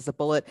fast as a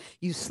bullet.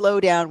 You slow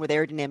down with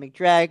aerodynamic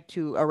drag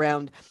to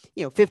around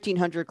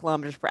 1,500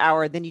 kilometers per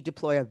hour. Then you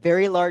deploy a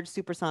very large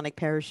supersonic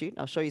parachute.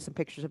 I'll show you some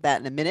pictures of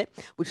that in a minute,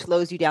 which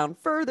slows you down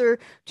further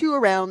to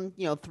around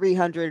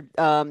 300,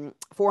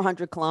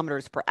 400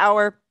 kilometers per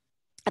hour.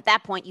 At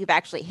that point, you've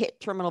actually hit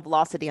terminal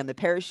velocity on the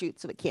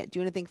parachute, so it can't do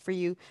anything for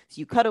you. So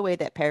you cut away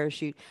that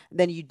parachute,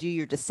 then you do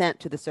your descent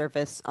to the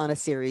surface on a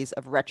series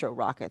of retro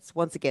rockets.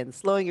 Once again,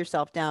 slowing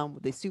yourself down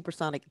with the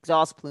supersonic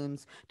exhaust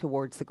plumes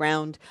towards the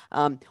ground.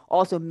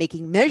 Also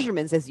making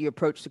measurements as you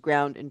approach the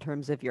ground in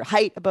terms of your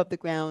height above the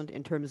ground,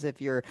 in terms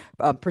of your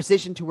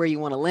precision to where you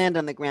want to land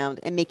on the ground,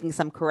 and making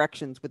some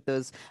corrections with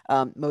those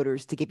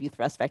motors to give you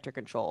thrust vector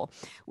control.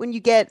 When you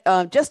get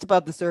just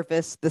above the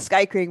surface, the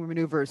sky crane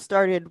maneuver is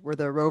started, where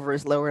the rover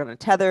is lowered on a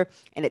tether,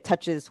 and it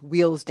touches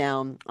wheels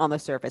down on the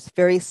surface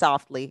very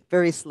softly,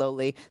 very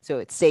slowly, so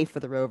it's safe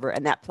for the rover.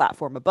 And that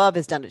platform above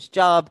has done its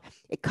job.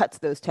 It cuts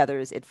those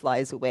tethers, it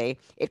flies away,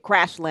 it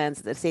crash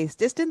lands at a safe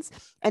distance,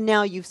 and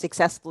now you've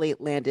successfully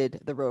landed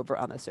the rover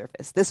on the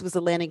surface. This was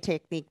the landing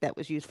technique that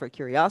was used for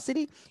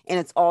Curiosity, and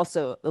it's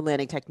also the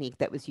landing technique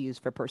that was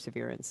used for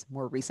Perseverance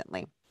more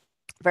recently.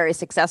 very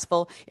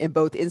successful in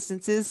both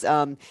instances,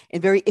 and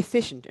very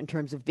efficient in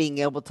terms of being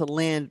able to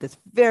land this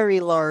very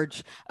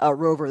large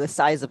rover, the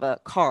size of a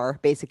car,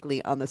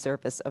 basically on the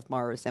surface of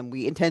Mars. And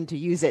we intend to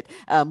use it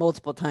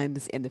multiple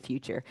times in the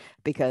future,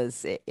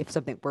 because if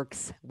something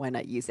works, why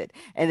not use it?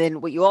 And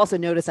then what you also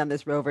notice on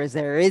this rover is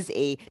there is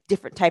a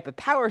different type of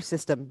power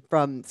system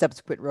from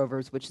subsequent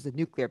rovers, which is a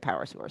nuclear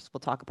power source. We'll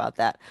talk about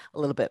that a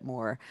little bit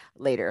more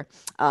later.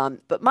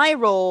 But my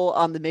role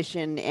on the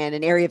mission and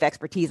an area of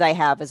expertise I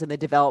have is in the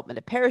development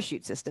of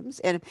parachute systems.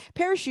 And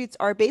parachutes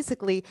are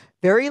basically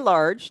very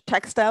large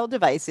textile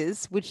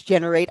devices which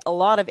generate a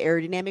lot of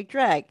aerodynamic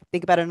drag.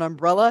 Think about an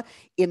umbrella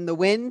in the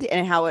wind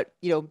and how it,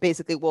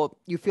 basically, well,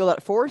 you feel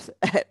that force.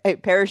 A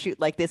parachute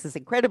like this is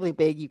incredibly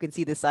big. You can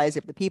see the size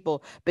of the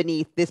people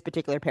beneath this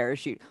particular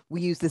parachute.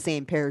 We use the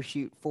same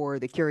parachute for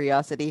the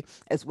Curiosity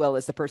as well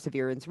as the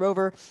Perseverance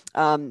rover.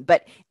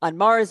 But on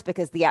Mars,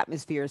 because the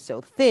atmosphere is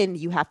so thin,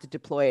 you have to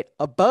deploy it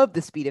above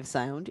the speed of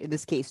sound, in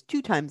this case,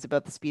 2 times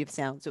above the speed of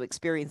sound. So it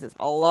experiences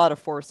a lot of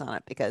force on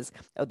it because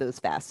of those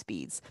fast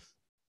speeds.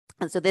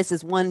 And so this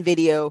is one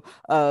video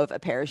of a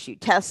parachute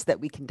test that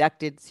we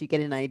conducted, so you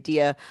get an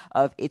idea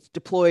of it's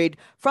deployed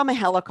from a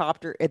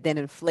helicopter. It then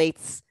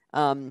inflates,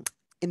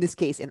 in this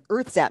case, in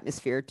Earth's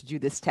atmosphere to do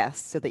this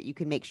test, so that you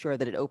can make sure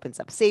that it opens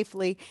up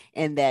safely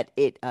and that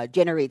it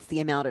generates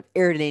the amount of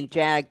aerodynamic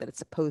drag that it's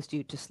supposed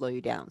to slow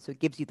you down. So it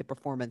gives you the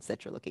performance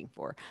that you're looking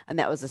for. And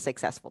that was a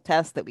successful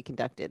test that we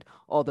conducted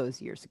all those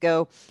years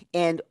ago.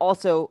 And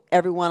also,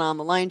 everyone on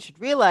the line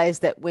should realize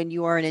that when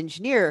you are an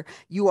engineer,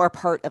 you are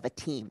part of a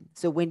team.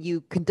 So when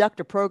you conduct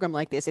a program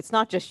like this, it's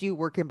not just you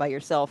working by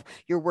yourself.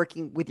 You're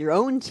working with your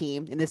own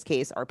team. In this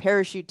case, our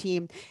parachute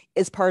team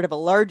is part of a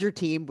larger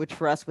team, which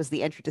for us was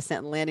the entry,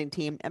 descent, and landing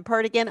team, and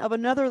part again of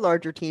another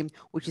larger team,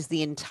 which is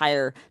the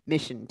entire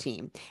mission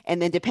team.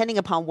 And then depending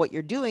upon what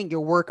you're doing,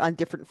 you'll work on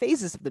different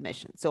phases of the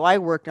mission. So I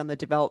worked on the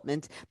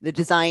development, the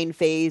design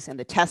phase, and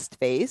the test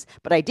phase,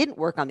 but I didn't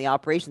work on the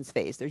operations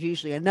phase. There's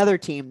usually another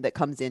team that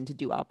comes in to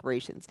do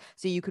operations.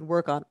 So you can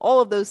work on all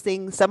of those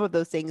things, some of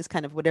those things,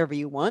 kind of whatever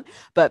you want,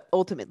 but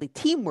ultimately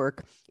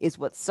teamwork is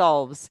what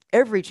solves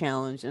every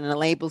challenge and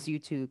enables you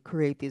to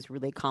create these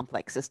really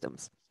complex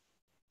systems.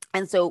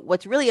 And so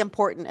what's really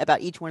important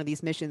about each one of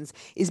these missions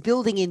is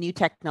building in new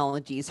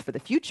technologies for the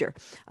future.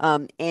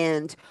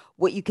 And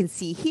what you can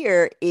see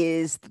here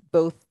is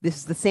this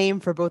is the same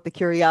for both the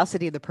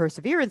Curiosity and the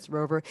Perseverance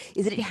rover,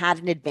 is that it had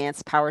an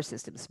advanced power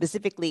system.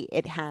 Specifically,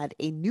 it had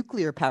a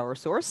nuclear power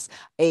source,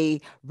 a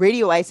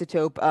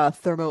radioisotope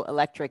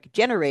thermoelectric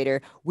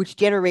generator, which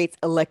generates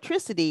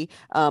electricity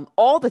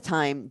all the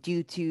time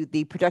due to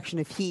the production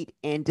of heat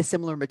and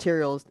dissimilar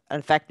materials, an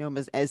effect known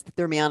as the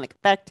thermionic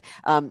effect,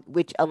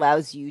 which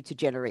allows you to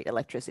generate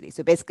electricity.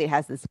 So basically, it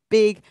has this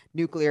big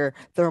nuclear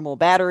thermal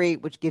battery,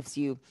 which gives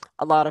you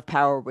a lot of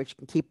power, which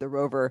can keep the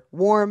rover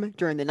warm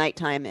during the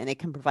nighttime, and it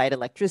can provide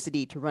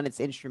electricity to run its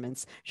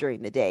instruments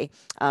during the day.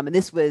 And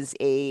this was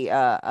a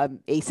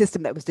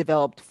system that was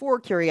developed for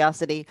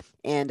Curiosity,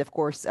 and of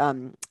course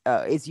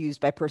is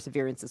used by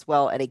Perseverance as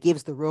well. And it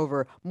gives the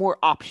rover more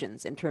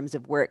options in terms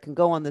of where it can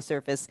go on the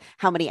surface,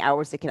 how many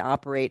hours it can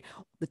operate,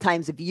 the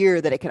times of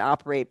year that it can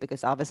operate,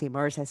 because obviously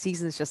Mars has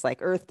seasons just like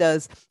Earth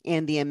does,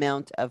 and the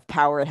amount of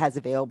power it has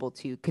available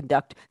to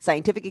conduct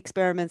scientific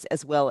experiments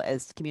as well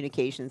as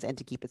communications and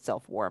to keep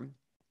itself warm.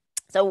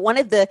 So one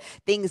of the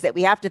things that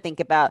we have to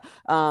think about,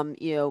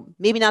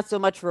 maybe not so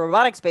much for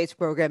robotic-based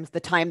programs, the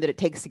time that it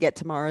takes to get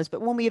to Mars,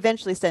 but when we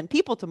eventually send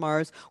people to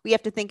Mars, we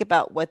have to think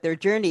about what their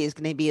journey is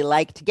going to be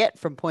like to get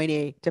from point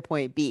A to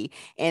point B.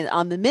 And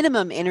on the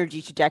minimum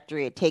energy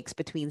trajectory, it takes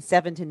between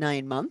 7 to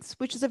 9 months,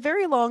 which is a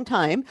very long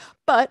time,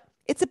 but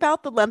it's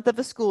about the length of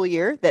a school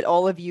year that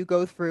all of you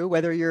go through,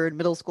 whether you're in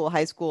middle school,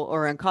 high school,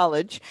 or in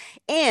college.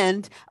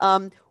 And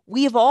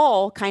we've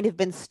all kind of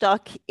been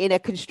stuck in a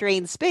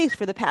constrained space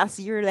for the past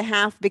year and a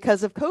half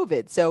because of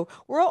COVID. So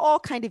we're all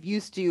kind of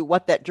used to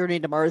what that journey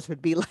to Mars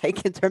would be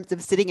like in terms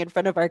of sitting in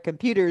front of our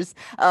computers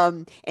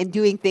and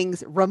doing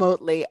things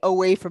remotely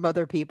away from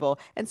other people.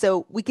 And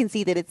so we can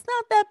see that it's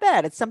not that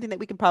bad. It's something that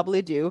we can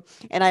probably do.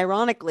 And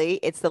ironically,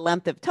 it's the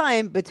length of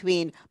time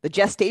between the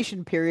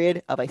gestation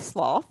period of a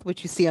sloth,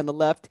 which you see on the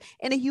left,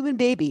 and a human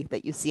baby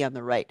that you see on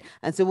the right.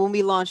 And so when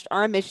we launched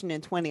our mission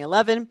in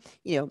 2011,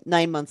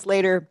 9 months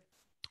later,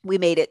 we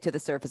made it to the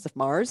surface of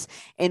Mars.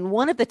 And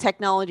one of the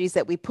technologies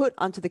that we put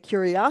onto the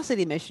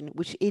Curiosity mission,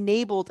 which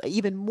enabled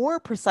even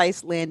more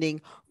precise landing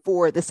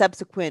for the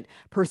subsequent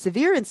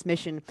Perseverance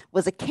mission,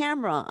 was a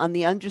camera on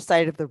the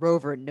underside of the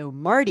rover,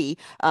 known Marty,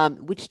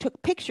 which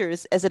took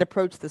pictures as it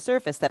approached the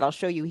surface that I'll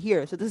show you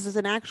here. So this is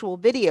an actual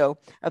video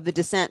of the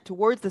descent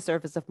towards the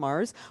surface of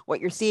Mars. What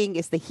you're seeing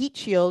is the heat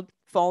shield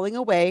falling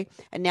away,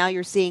 and now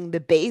you're seeing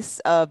the base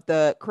of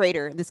the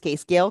crater, in this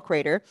case, Gale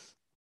crater,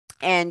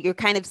 and you're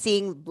kind of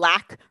seeing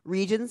black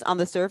regions on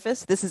the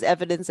surface. This is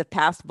evidence of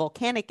past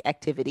volcanic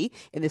activity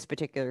in this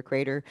particular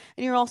crater.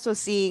 And you're also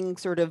seeing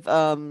sort of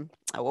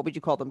what would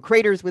you call them?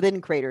 Craters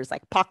within craters,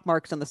 like pock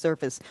marks on the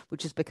surface,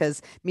 which is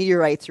because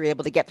meteorites are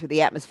able to get through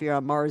the atmosphere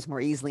on Mars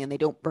more easily and they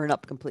don't burn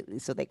up completely.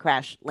 So they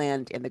crash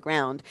land in the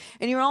ground.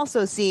 And you're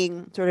also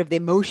seeing sort of the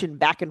motion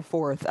back and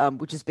forth,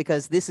 which is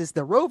because this is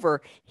the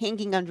rover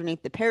hanging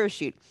underneath the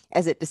parachute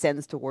as it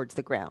descends towards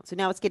the ground. So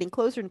now it's getting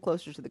closer and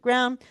closer to the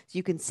ground. So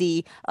you can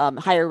see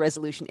higher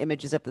resolution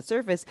images of the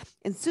surface.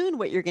 And soon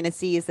what you're going to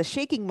see is the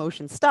shaking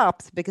motion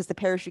stops because the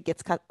parachute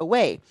gets cut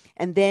away.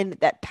 And then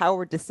that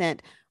powered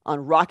descent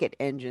on rocket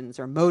engines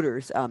or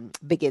motors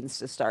begins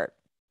to start,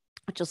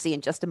 which you'll see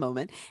in just a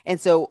moment. And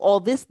so all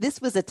this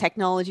was a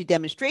technology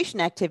demonstration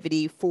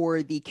activity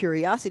for the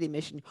Curiosity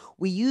mission.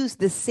 We used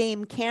the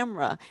same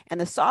camera and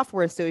the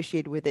software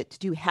associated with it to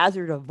do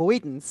hazard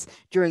avoidance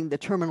during the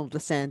terminal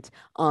descent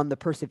on the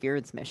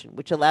Perseverance mission,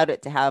 which allowed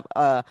it to have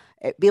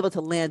be able to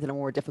land in a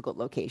more difficult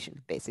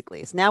location,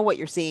 basically. So now what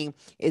you're seeing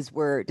is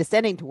we're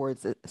descending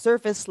towards the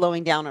surface,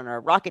 slowing down on our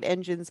rocket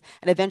engines,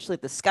 and eventually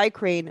the sky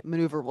crane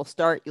maneuver will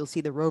start. You'll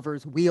see the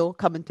rover's wheel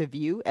come into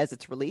view as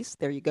it's released.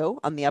 There you go,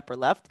 on the upper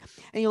left.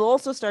 And you'll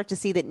also start to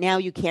see that now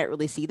you can't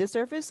really see the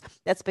surface.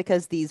 That's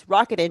because these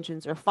rocket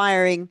engines are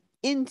firing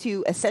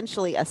into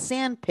essentially a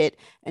sand pit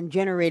and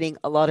generating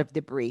a lot of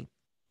debris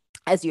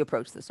as you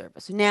approach the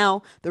surface. So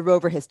now the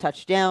rover has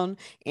touched down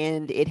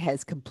and it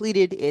has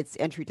completed its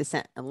entry,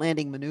 descent, and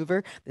landing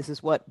maneuver. This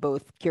is what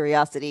both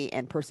Curiosity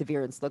and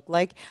Perseverance look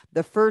like.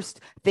 The first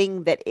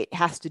thing that it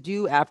has to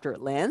do after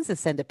it lands is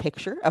send a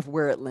picture of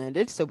where it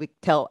landed, so we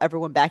tell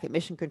everyone back at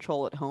Mission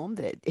Control at home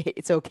that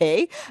it's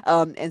okay.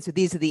 And so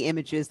these are the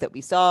images that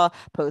we saw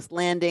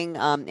post-landing,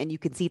 and you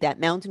can see that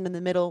mountain in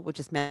the middle,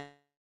 which is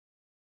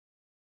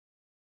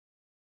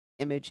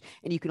image,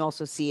 and you can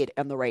also see it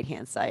on the right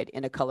hand side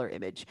in a color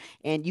image.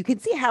 And you can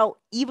see how,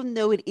 even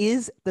though it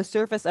is the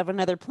surface of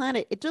another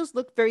planet, it does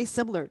look very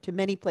similar to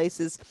many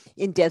places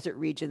in desert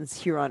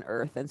regions here on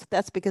Earth. And so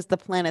that's because the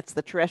planets,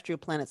 the terrestrial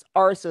planets,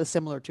 are so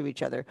similar to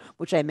each other,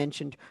 which I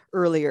mentioned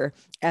earlier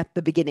at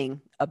the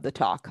beginning of the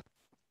talk.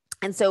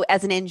 And so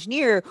as an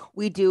engineer,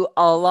 we do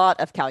a lot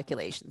of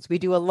calculations. We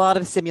do a lot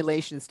of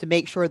simulations to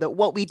make sure that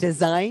what we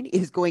design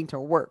is going to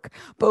work,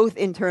 both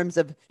in terms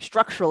of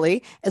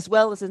structurally as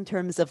well as in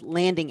terms of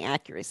landing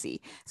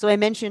accuracy. So I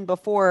mentioned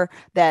before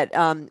that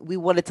we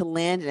wanted to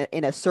land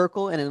in a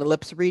circle in an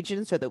ellipse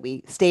region so that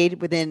we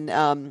stayed within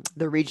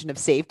the region of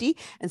safety.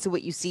 And so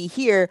what you see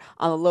here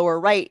on the lower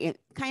right,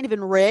 kind of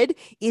in red,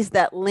 is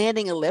that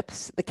landing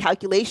ellipse, the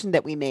calculation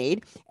that we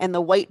made, and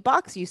the white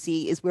box you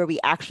see is where we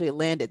actually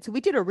landed. So we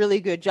did a really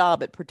good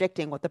job at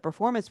predicting what the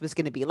performance was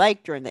going to be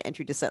like during the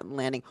entry, descent, and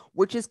landing,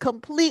 which is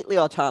completely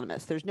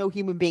autonomous. There's no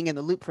human being in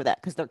the loop for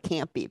that because there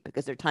can't be,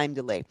 because there's time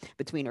delay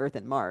between Earth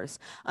and Mars.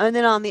 And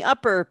then on the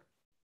upper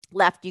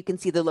left, you can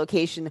see the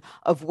location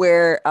of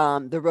where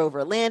the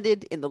rover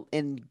landed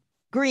in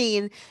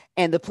green,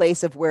 and the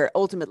place of where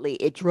ultimately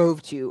it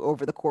drove to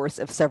over the course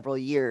of several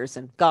years.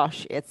 And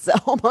gosh, it's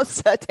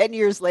almost 10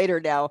 years later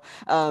now,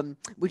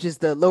 which is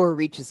the lower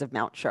reaches of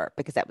Mount Sharp,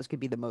 because that was going to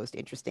be the most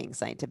interesting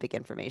scientific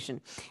information.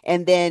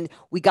 And then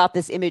we got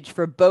this image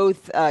for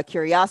both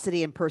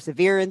Curiosity and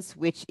Perseverance,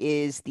 which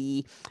is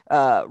the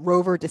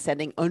rover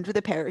descending under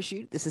the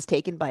parachute. This is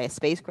taken by a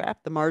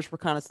spacecraft, the Mars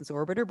Reconnaissance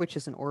Orbiter, which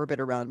is an orbit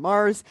around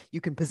Mars.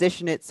 You can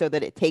position it so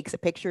that it takes a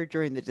picture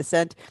during the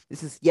descent.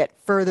 This is yet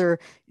further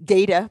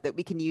data that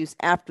we can use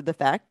after the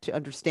fact to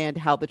understand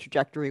how the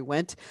trajectory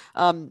went.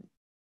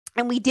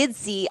 And we did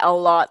see a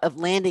lot of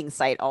landing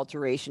site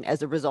alteration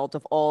as a result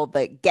of all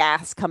the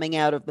gas coming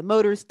out of the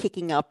motors,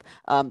 kicking up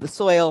the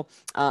soil,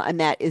 and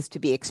that is to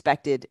be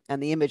expected.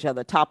 And the image on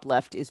the top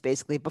left is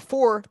basically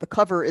before the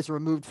cover is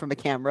removed from a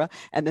camera,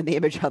 and then the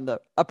image on the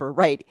upper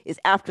right is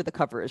after the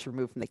cover is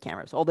removed from the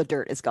camera. So all the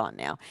dirt is gone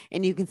now.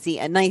 And you can see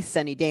a nice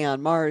sunny day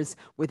on Mars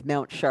with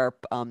Mount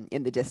Sharp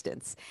in the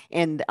distance.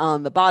 And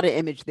on the bottom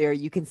image there,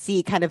 you can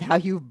see kind of how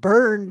you've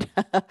burned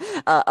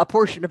a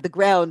portion of the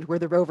ground where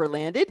the rover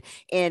landed.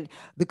 And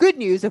the good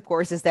news, of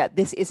course, is that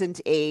this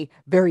isn't a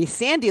very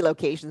sandy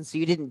location, so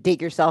you didn't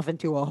dig yourself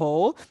into a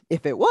hole.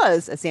 If it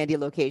was a sandy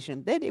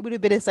location, then it would have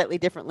been a slightly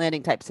different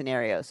landing type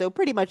scenario. So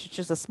pretty much it's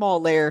just a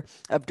small layer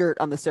of dirt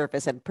on the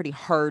surface and pretty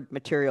hard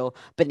material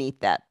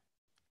beneath that.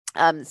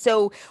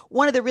 So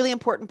one of the really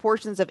important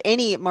portions of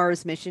any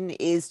Mars mission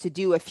is to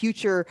do a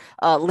future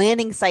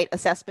landing site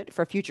assessment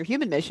for future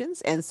human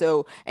missions. And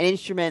so an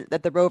instrument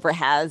that the rover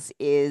has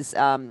is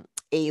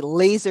a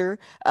laser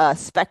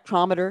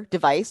spectrometer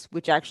device,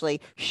 which actually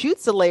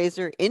shoots a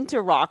laser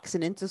into rocks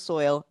and into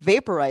soil,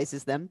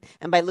 vaporizes them.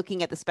 And by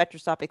looking at the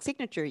spectroscopic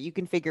signature, you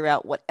can figure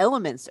out what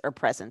elements are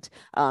present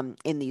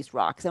in these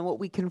rocks. And what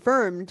we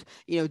confirmed,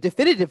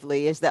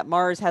 definitively, is that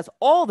Mars has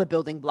all the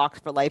building blocks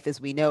for life as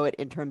we know it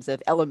in terms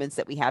of elements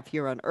that we have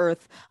here on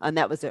Earth. And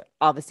that was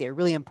obviously a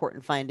really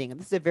important finding. And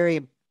this is a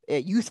very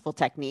useful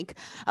technique.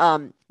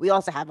 We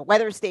also have a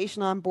weather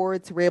station on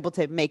board, so we're able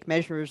to make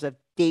measures of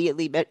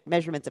daily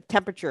measurements of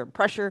temperature and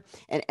pressure.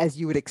 And as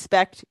you would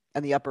expect,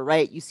 on the upper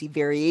right, you see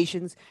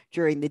variations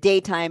during the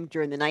daytime,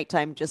 during the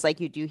nighttime, just like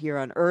you do here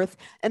on Earth.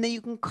 And then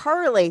you can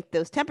correlate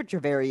those temperature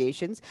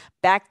variations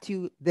back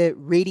to the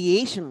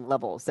radiation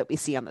levels that we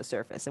see on the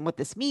surface. And what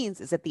this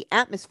means is that the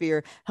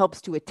atmosphere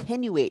helps to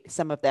attenuate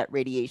some of that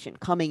radiation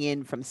coming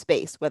in from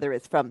space, whether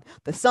it's from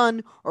the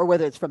sun or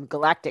whether it's from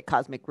galactic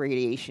cosmic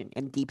radiation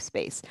in deep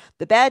space.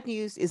 The bad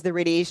news is the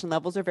radiation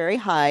levels are very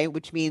high,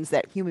 which means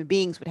that human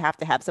beings would have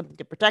to have something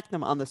to protect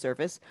them on the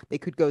surface. They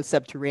could go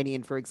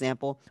subterranean, for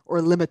example,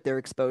 or limit their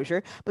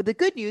exposure. But the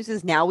good news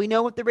is now we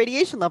know what the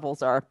radiation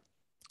levels are.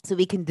 So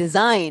we can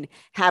design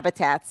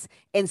habitats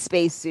and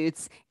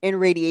spacesuits and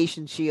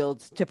radiation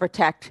shields to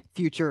protect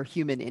future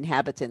human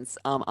inhabitants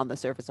on the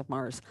surface of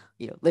Mars,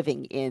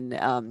 living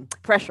in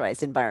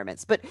pressurized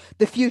environments. But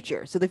the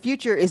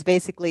future is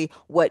basically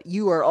what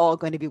you are all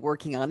going to be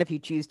working on if you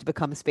choose to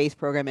become space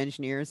program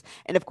engineers.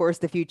 And of course,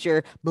 the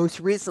future, most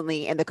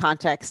recently in the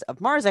context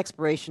of Mars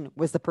exploration,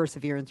 was the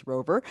Perseverance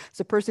rover.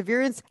 So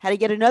Perseverance had to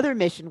get another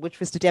mission, which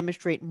was to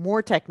demonstrate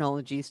more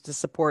technologies to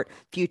support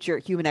future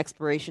human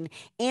exploration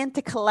and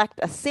to collect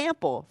a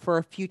sample for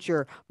a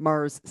future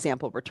Mars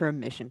sample return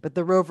mission. But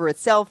the rover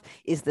itself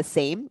is the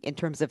same in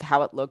terms of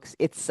how it looks,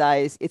 its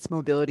size, its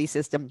mobility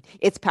system,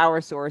 its power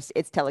source,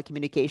 its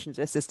telecommunications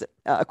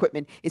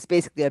equipment. It's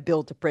basically a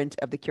build to print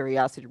of the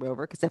Curiosity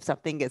rover, because if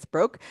something gets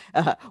broke,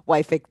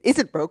 why fix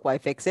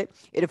it?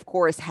 It, of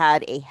course,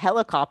 had a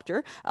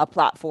helicopter, a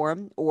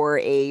platform, or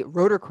a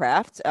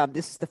rotorcraft.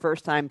 This is the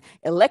first time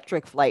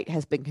electric flight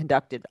has been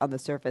conducted on the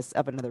surface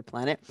of another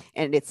planet,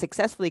 and it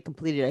successfully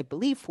completed, I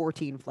believe,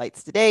 14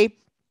 flights today.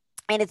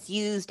 And it's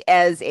used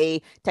as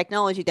a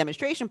technology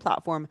demonstration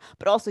platform,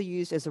 but also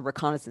used as a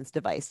reconnaissance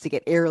device to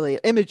get aerial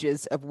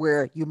images of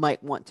where you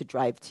might want to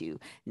drive to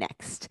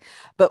next.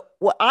 But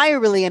what I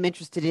really am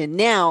interested in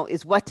now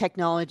is what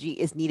technology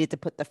is needed to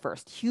put the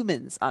first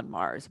humans on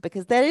Mars,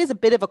 because that is a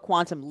bit of a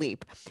quantum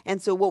leap. And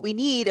so what we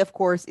need, of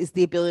course, is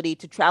the ability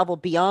to travel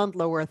beyond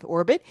low Earth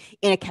orbit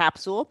in a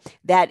capsule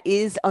that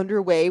is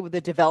underway with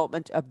the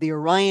development of the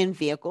Orion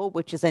vehicle,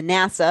 which is a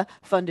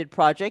NASA-funded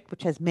project,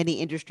 which has many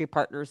industry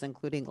partners,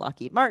 including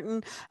Lockheed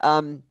Martin.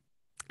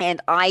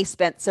 And I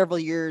spent several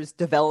years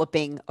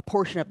developing a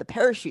portion of the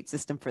parachute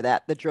system for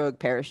that, the drogue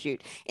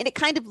parachute. And it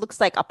kind of looks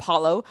like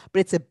Apollo, but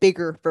it's a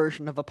bigger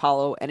version of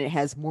Apollo, and it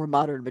has more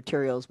modern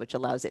materials, which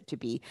allows it to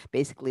be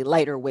basically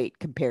lighter weight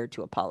compared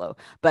to Apollo.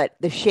 But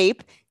the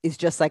shape is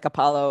just like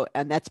Apollo,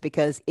 and that's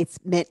because it's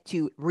meant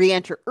to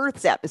re-enter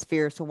Earth's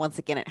atmosphere. So once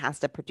again, it has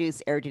to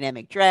produce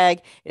aerodynamic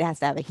drag. It has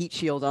to have a heat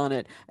shield on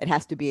it. It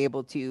has to be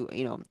able to,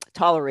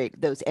 tolerate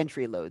those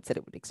entry loads that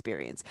it would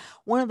experience.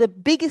 One of the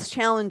biggest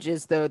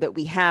challenges, though, that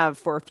we have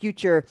for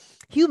future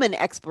human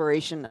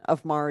exploration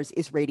of Mars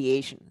is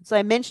radiation. So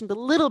I mentioned a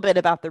little bit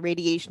about the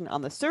radiation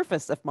on the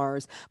surface of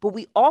Mars, but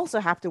we also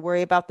have to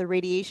worry about the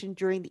radiation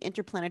during the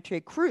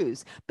interplanetary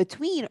cruise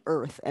between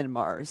Earth and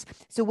Mars.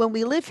 So when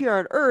we live here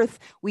on Earth,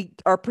 we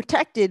are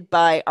protected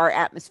by our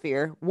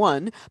atmosphere,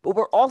 one, but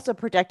we're also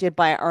protected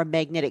by our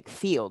magnetic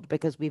field,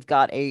 because we've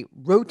got a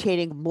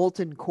rotating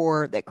molten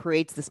core that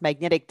creates this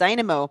magnetic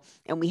dynamo,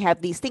 and we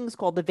have these things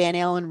called the Van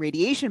Allen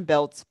radiation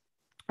belts,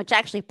 which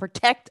actually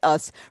protect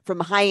us from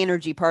high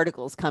energy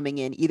particles coming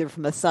in, either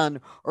from the sun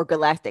or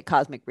galactic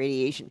cosmic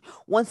radiation.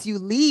 Once you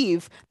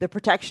leave the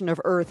protection of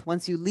Earth,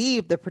 once you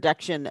leave the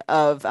protection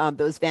of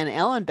those Van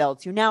Allen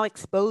belts, you're now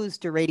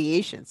exposed to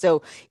radiation.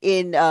 So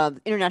in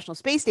International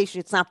Space Station,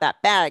 it's not that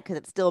bad because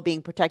it's still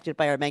being protected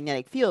by our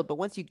magnetic field. But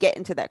once you get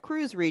into that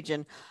cruise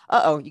region,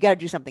 you got to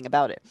do something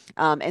about it.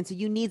 And so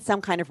you need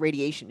some kind of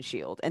radiation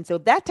shield. And so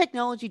that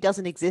technology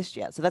doesn't exist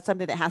yet. So that's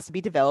something that has to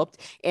be developed.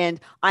 And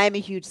I am a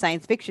huge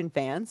science fiction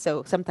fan.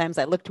 So sometimes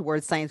I look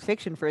towards science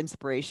fiction for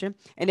inspiration.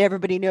 And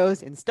everybody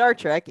knows in Star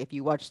Trek, if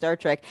you watch Star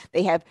Trek,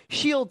 they have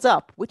shields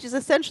up, which is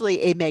essentially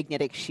a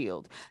magnetic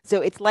shield. So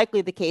it's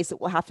likely the case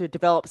that we'll have to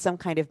develop some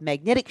kind of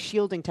magnetic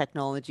shielding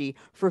technology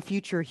for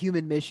future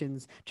human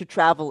missions to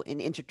travel in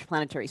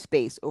interplanetary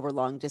space over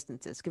long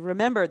distances. Because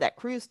remember that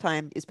cruise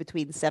time is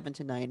between 7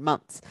 to 9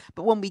 months.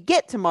 But when we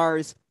get to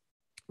Mars,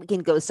 we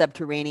can go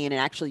subterranean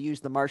and actually use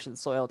the Martian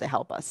soil to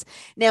help us.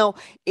 Now,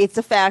 it's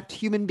a fact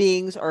human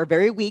beings are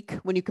very weak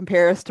when you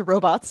compare us to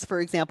robots, for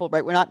example,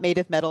 right? We're not made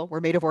of metal, we're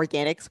made of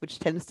organics, which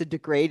tends to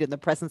degrade in the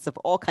presence of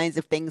all kinds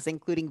of things,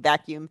 including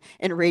vacuum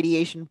and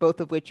radiation,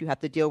 both of which you have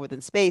to deal with in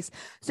space.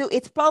 So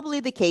it's probably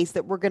the case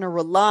that we're going to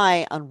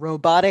rely on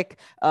robotic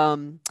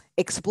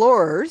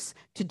explorers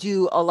to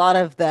do a lot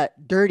of the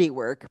dirty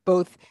work,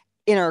 both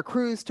in our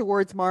cruise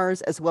towards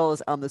Mars as well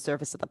as on the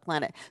surface of the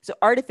planet. So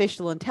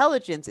artificial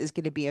intelligence is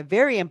going to be a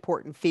very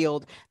important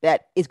field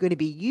that is going to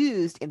be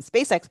used in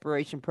space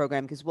exploration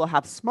program, because we'll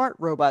have smart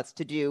robots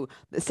to do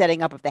the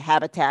setting up of the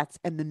habitats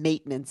and the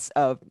maintenance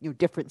of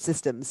different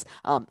systems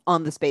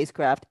on the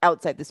spacecraft,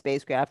 outside the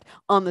spacecraft,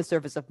 on the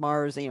surface of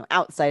Mars,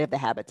 outside of the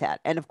habitat.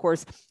 And of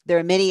course, there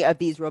are many of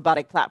these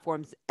robotic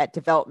platforms at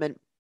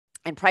development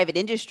and private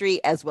industry,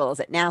 as well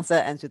as at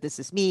NASA. And so this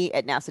is me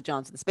at NASA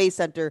Johnson Space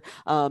Center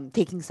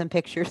taking some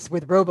pictures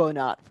with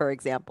Robonaut, for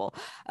example.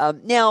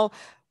 Now,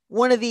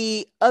 one of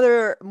the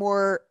other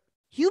more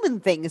human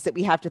things that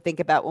we have to think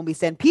about when we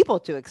send people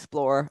to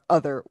explore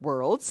other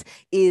worlds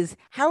is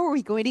how are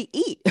we going to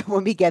eat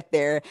when we get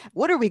there?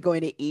 What are we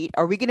going to eat?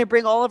 Are we going to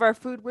bring all of our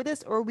food with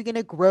us, or are we going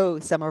to grow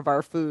some of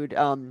our food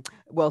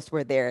whilst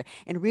we're there?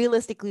 And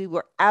realistically,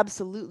 we're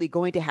absolutely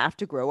going to have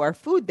to grow our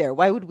food there.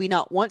 Why would we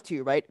not want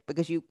to, right?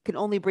 Because you can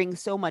only bring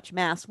so much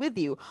mass with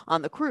you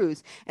on the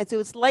cruise. And so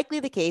it's likely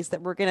the case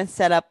that we're going to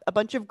set up a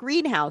bunch of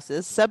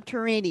greenhouses,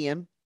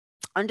 subterranean,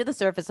 under the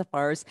surface of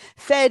Mars,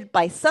 fed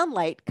by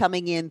sunlight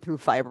coming in through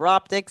fiber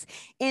optics.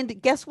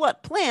 And guess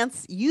what?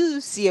 Plants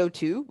use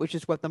CO2, which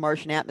is what the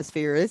Martian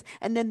atmosphere is,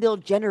 and then they'll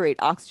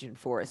generate oxygen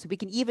for us. So we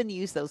can even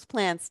use those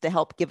plants to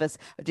help give us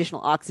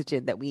additional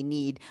oxygen that we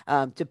need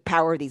to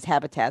power these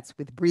habitats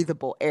with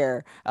breathable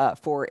air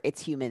for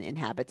its human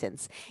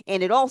inhabitants.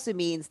 And it also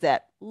means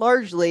that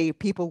largely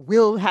people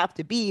will have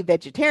to be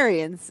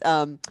vegetarians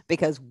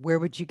because where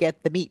would you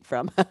get the meat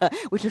from?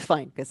 Which is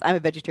fine because I'm a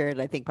vegetarian.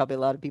 I think probably a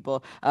lot of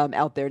people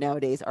out there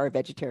nowadays are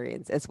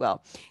vegetarians as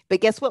well. But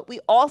guess what?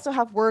 We also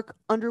have work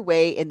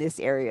underway in this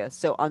area.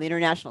 So on the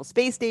International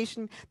Space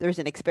Station, there's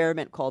an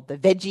experiment called the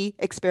Veggie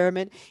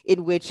experiment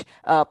in which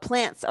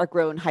plants are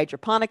grown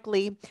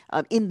hydroponically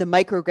in the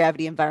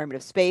microgravity environment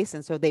of space.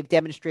 And so they've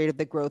demonstrated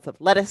the growth of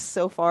lettuce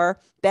so far.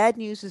 Bad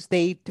news is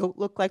they don't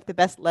look like the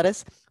best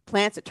lettuce.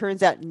 Plants, it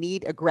turns out,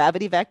 need a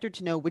gravity vector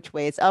to know which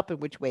way is up and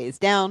which way is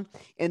down.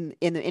 In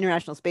the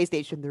International Space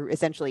Station, there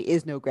essentially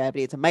is no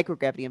gravity. It's a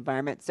microgravity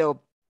environment.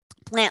 So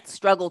plants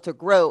struggle to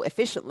grow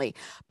efficiently.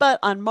 But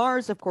on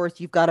Mars, of course,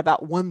 you've got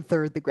about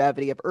 1/3 the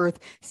gravity of Earth,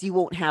 so you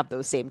won't have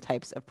those same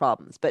types of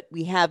problems. But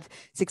we have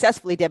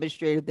successfully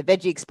demonstrated the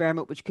Veggie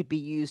experiment, which could be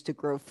used to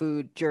grow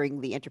food during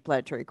the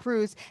interplanetary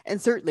cruise,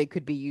 and certainly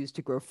could be used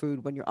to grow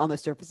food when you're on the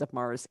surface of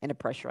Mars in a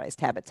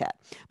pressurized habitat.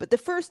 But the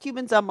first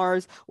humans on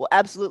Mars will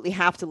absolutely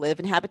have to live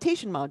in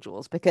habitation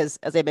modules because,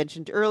 as I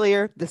mentioned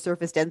earlier, the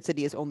surface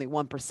density is only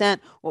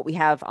 1% what we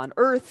have on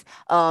Earth.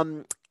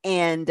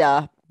 And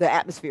the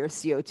atmosphere is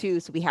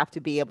CO2, so we have to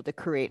be able to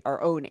create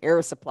our own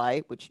air supply,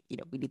 which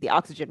we need the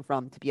oxygen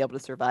from to be able to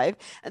survive.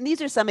 And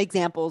these are some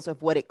examples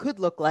of what it could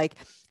look like.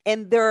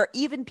 And there are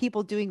even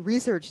people doing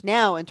research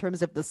now in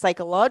terms of the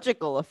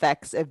psychological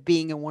effects of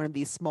being in one of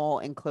these small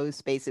enclosed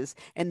spaces.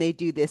 And they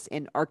do this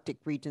in Arctic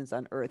regions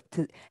on Earth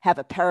to have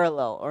a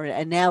parallel or an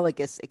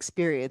analogous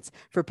experience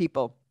for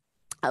people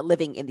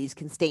living in these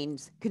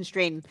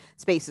constrained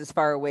spaces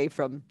far away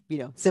from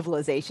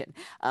civilization.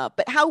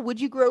 But how would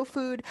you grow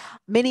food?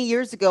 Many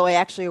years ago, I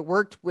actually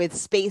worked with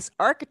space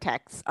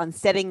architects on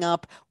setting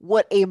up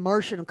what a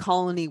Martian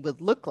colony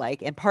would look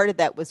like, and part of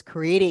that was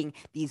creating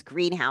these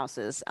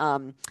greenhouses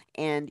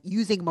and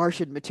using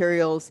Martian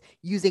materials,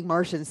 using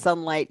Martian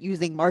sunlight,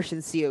 using Martian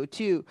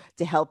CO2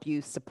 to help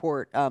you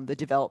support the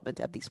development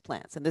of these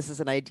plants. And this is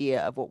an idea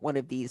of what one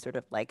of these sort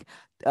of like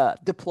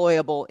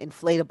deployable,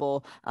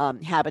 inflatable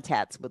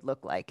habitats would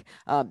look like.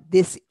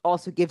 This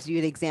also gives you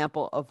an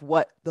example of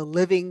what the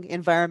living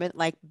environment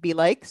be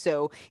like.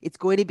 So it's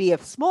going to be a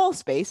small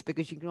space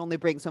because you can only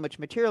bring so much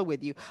material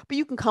with you, but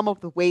you can come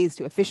up with ways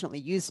to efficiently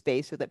use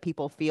space so that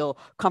people feel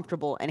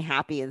comfortable and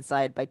happy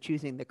inside by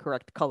choosing the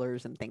correct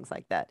colors and things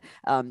like that.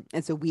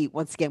 And so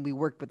once again, we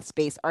worked with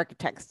space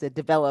architects to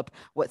develop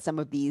what some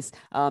of these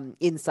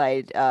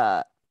inside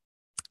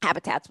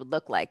habitats would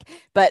look like.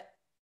 But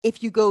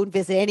if you go and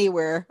visit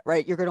anywhere,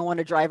 right, you're going to want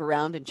to drive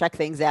around and check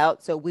things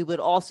out. So we would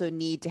also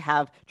need to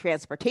have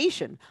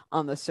transportation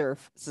on the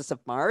surface of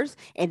Mars,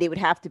 and it would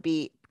have to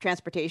be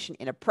transportation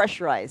in a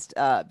pressurized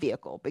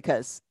vehicle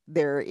because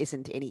there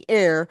isn't any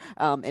air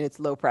and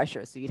it's low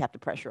pressure. So you'd have to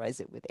pressurize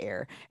it with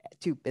air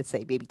to, let's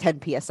say, maybe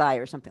 10 psi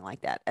or something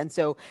like that. And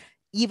so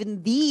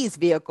even these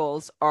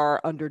vehicles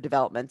are under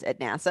development at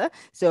NASA.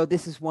 So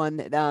this is one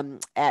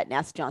at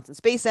NASA Johnson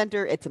Space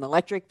Center. It's an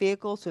electric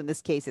vehicle. So in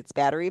this case, it's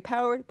battery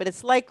powered, but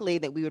it's likely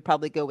that we would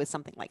probably go with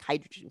something like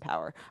hydrogen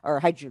power or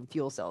hydrogen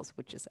fuel cells,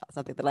 which is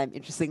something that I'm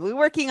interestingly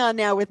working on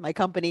now with my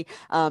company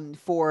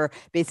for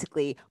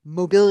basically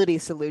mobility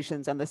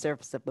solutions on the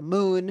surface of the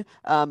moon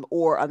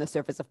or on the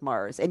surface of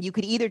Mars. And you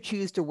could either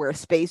choose to wear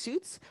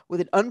spacesuits with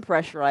an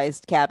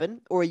unpressurized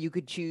cabin, or you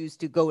could choose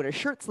to go in a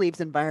shirt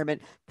sleeves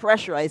environment,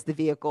 pressurize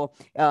the vehicle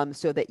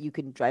so that you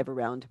can drive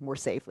around more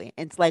safely.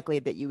 And it's likely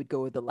that you would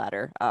go with the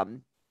latter.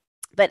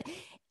 But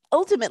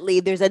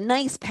ultimately, there's a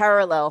nice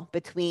parallel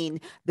between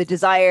the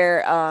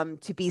desire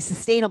to be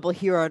sustainable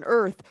here on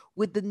Earth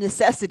with the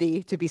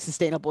necessity to be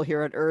sustainable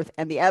here on Earth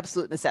and the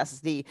absolute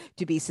necessity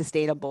to be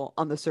sustainable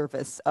on the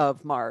surface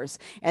of Mars.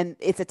 And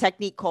it's a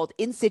technique called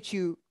in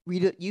situ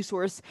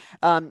resource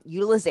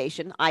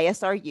utilization,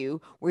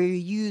 ISRU, where you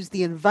use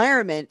the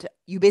environment,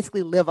 you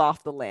basically live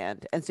off the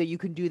land. And so you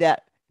can do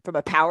that from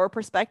a power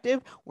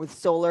perspective with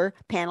solar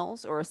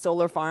panels or a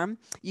solar farm.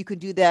 You could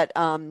do that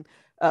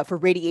for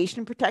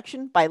radiation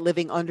protection by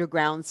living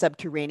underground,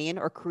 subterranean,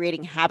 or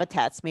creating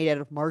habitats made out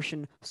of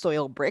Martian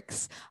soil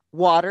bricks.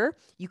 Water,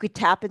 you could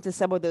tap into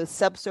some of those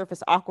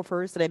subsurface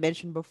aquifers that I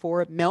mentioned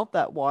before, melt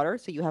that water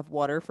so you have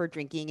water for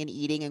drinking and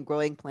eating and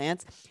growing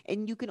plants.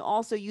 And you can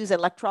also use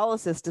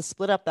electrolysis to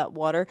split up that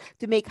water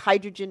to make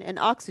hydrogen and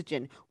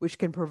oxygen, which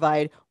can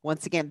provide,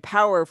 once again,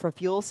 power for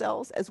fuel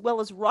cells as well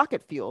as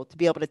rocket fuel to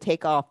be able to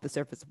take off the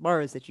surface of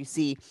Mars that you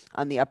see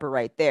on the upper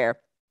right there.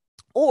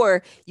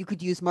 Or you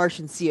could use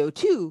Martian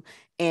CO2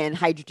 and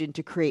hydrogen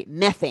to create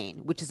methane,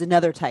 which is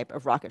another type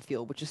of rocket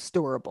fuel, which is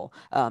storable,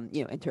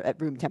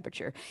 at room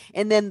temperature.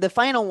 And then the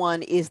final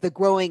one is the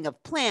growing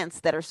of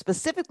plants that are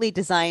specifically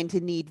designed to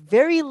need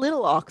very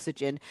little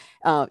oxygen,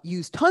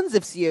 use tons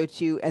of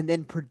CO2, and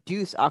then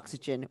produce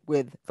oxygen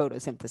with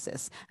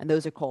photosynthesis. And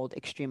those are called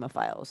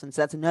extremophiles. And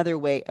so that's another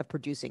way of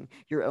producing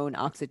your own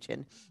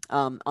oxygen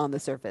on the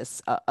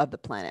surface of the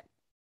planet.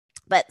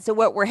 But so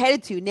what we're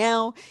headed to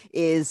now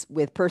is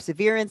with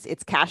Perseverance,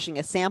 it's caching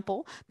a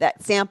sample.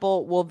 That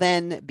sample will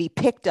then be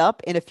picked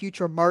up in a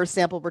future Mars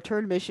sample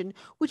return mission,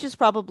 which is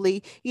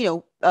probably,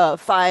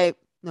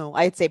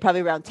 I'd say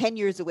probably around 10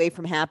 years away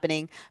from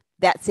happening.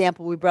 That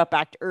sample we brought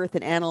back to Earth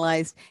and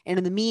analyzed. And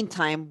in the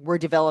meantime, we're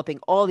developing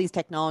all these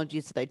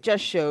technologies that I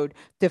just showed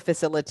to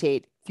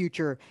facilitate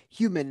future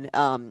human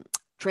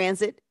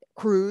transit,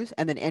 cruise,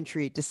 and then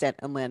entry, descent,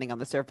 and landing on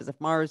the surface of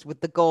Mars,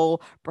 with the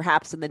goal,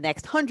 perhaps in the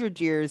next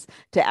 100 years,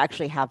 to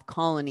actually have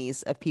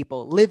colonies of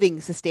people living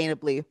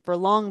sustainably for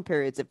long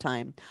periods of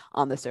time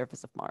on the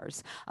surface of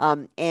Mars.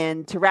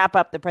 And to wrap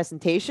up the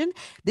presentation,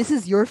 this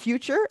is your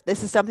future.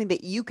 This is something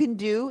that you can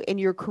do in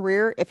your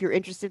career if you're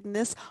interested in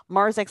this.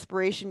 Mars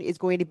exploration is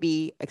going to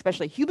be,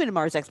 especially human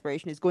Mars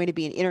exploration, is going to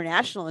be an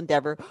international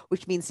endeavor,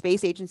 which means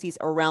space agencies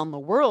around the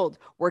world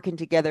working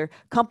together,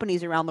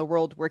 companies around the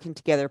world working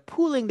together,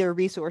 pooling their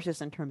resources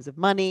in terms of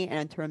money and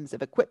in terms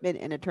of equipment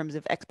and in terms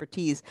of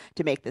expertise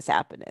to make this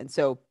happen. And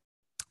so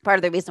part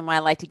of the reason why I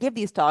like to give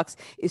these talks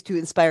is to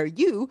inspire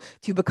you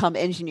to become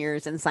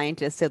engineers and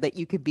scientists so that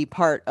you could be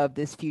part of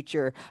this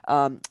future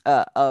of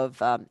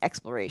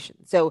exploration.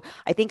 So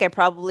I think I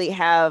probably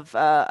have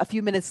a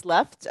few minutes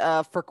left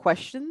for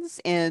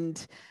questions.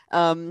 And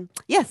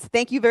yes,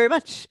 thank you very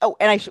much. Oh,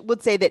 and I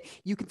would say that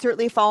you can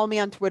certainly follow me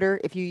on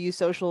Twitter if you use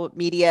social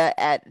media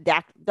at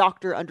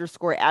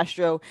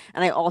Dr_Astro.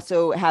 And I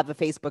also have a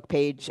Facebook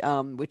page,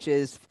 which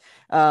is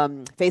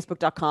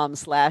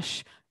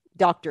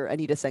facebook.com/Dr.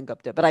 Anita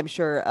SenGupta, but I'm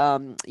sure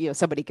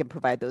somebody can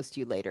provide those to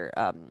you later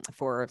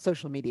for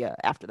social media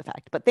after the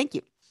fact. But thank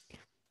you.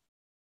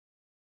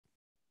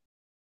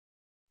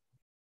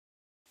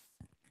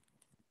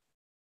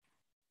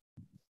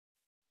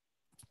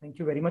 Thank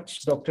you very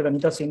much, Dr.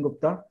 Anita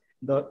SenGupta.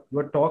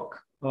 Your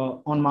talk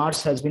on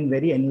Mars has been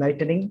very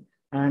enlightening,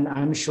 and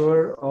I'm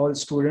sure all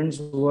students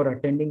who are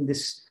attending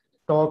this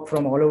talk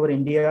from all over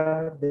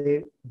India,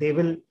 they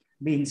will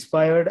be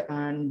inspired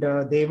and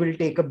they will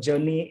take up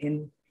journey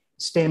in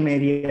STEM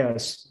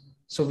areas.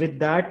 So with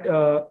that,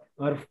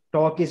 our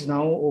talk is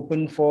now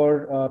open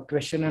for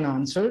question and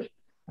answer.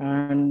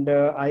 And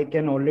I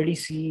can already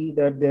see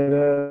that there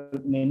are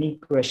many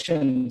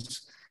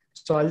questions.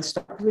 So I'll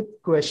start with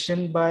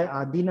question by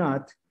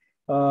Adinath.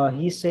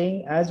 He's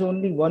saying, as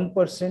only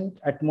 1%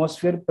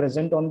 atmosphere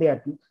present on the,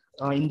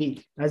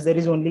 as there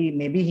is only,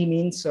 maybe he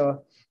means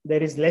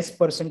there is less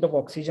percent of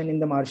oxygen in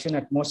the Martian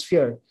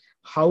atmosphere,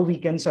 how we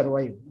can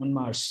survive on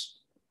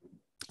Mars?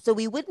 So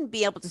we wouldn't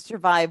be able to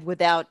survive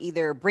without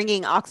either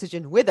bringing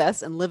oxygen with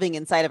us and living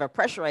inside of a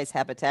pressurized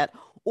habitat,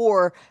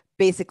 or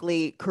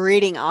basically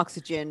creating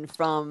oxygen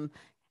from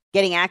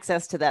getting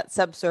access to that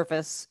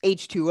subsurface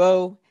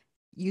H2O,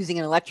 using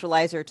an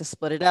electrolyzer to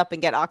split it up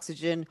and get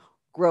oxygen,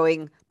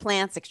 growing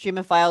plants,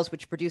 extremophiles,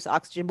 which produce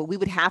oxygen. But we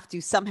would have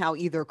to somehow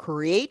either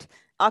create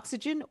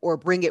oxygen or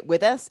bring it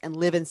with us and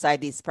live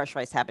inside these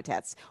pressurized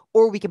habitats,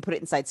 or we can put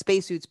it inside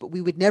spacesuits, but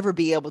we would never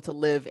be able to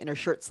live in a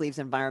shirt sleeves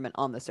environment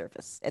on the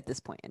surface at this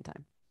point in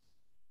time.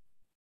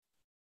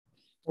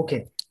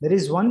 Okay, there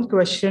is one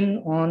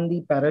question on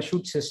the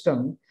parachute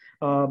system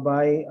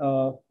by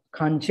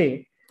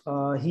Khanche.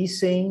 He's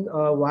saying,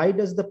 why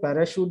does the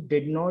parachute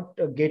did not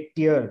get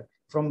tear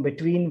from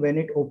between when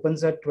it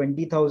opens at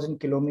 20,000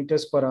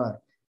 kilometers per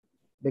hour?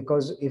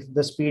 Because if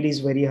the speed is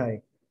very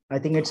high, I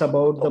think it's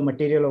about the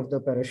material of the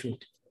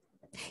parachute.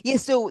 Yeah,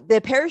 so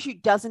the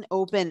parachute doesn't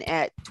open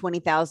at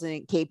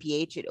 20,000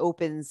 kph. It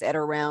opens at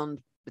around,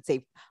 let's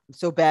say, I'm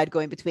so bad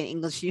going between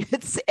English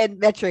units and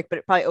metric, but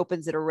it probably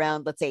opens at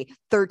around, let's say,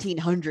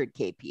 1,300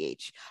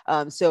 kph.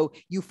 So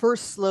you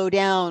first slow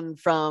down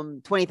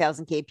from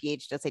 20,000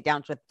 kph, let's say,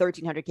 down to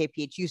 1,300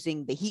 kph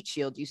using the heat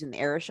shield, using the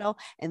aeroshell,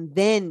 and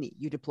then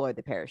you deploy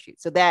the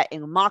parachute. So that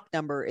in Mach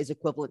number is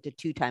equivalent to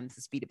 2 times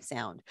the speed of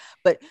sound.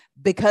 But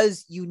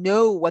because you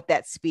know what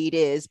that speed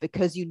is,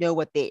 because you know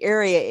what the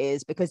area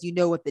is, because you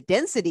know what the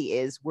density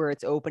is where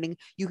it's opening,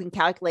 you can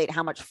calculate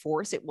how much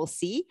force it will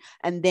see,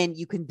 and then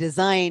you can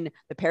design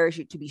the parachute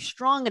to be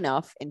strong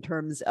enough in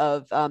terms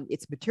of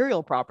its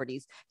material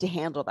properties to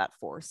handle that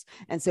force.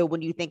 And so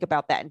when you think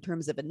about that in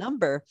terms of a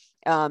number,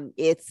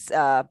 it's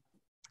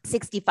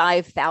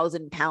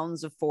 65,000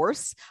 pounds of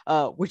force,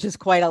 which is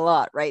quite a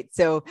lot, right?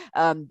 So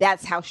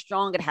that's how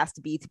strong it has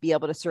to be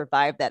able to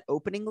survive that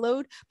opening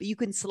load. But you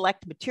can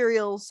select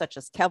materials such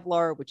as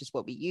Kevlar, which is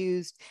what we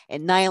used,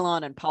 and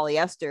nylon and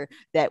polyester,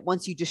 that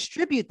once you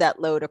distribute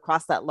that load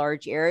across that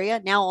large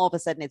area, now all of a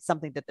sudden it's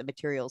something that the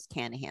materials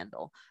can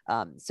handle.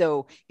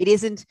 So it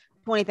isn't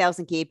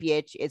 20,000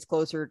 kph, it's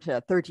closer to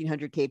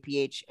 1,300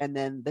 kph, and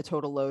then the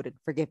total load, and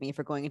forgive me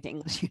for going into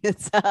English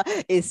units,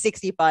 is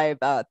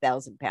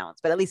 65,000 pounds.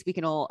 But at least we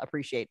can all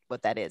appreciate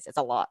what that is. It's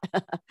a lot.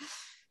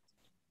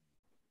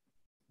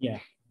 Yeah.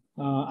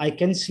 I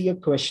can see a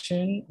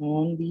question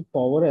on the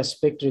power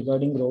aspect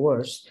regarding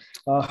rovers.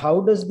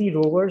 How does the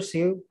rover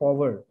save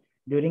power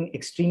during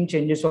extreme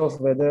changes of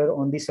weather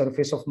on the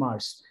surface of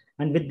Mars?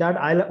 And with that,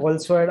 I'll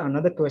also add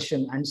another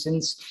question. And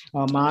since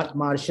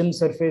Martian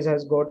surface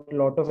has got a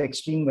lot of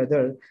extreme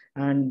weather,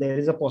 and there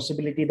is a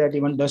possibility that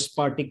even dust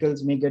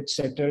particles may get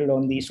settled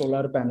on the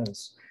solar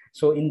panels.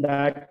 So in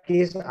that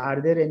case, are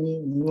there any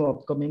new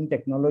upcoming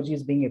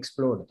technologies being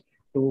explored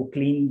to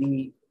clean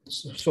the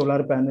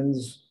solar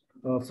panels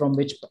from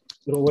which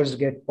rovers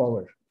get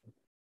power?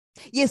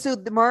 Yeah, so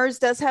the Mars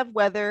does have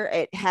weather.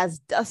 It has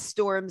dust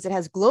storms. It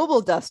has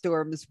global dust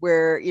storms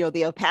where, you know,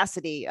 the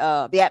opacity,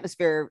 the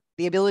atmosphere,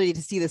 the ability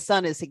to see the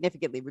sun is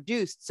significantly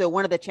reduced. So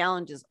one of the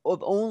challenges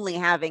of only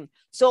having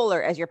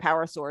solar as your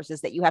power source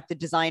is that you have to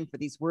design for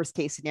these worst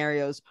case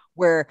scenarios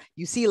where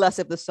you see less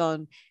of the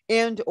sun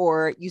and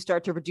or you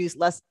start to reduce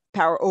less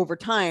power over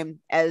time,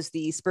 as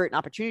the Spirit and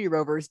Opportunity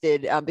rovers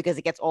did, because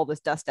it gets all this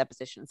dust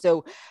deposition.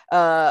 So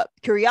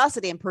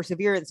Curiosity and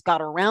Perseverance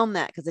got around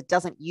that because it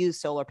doesn't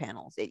use solar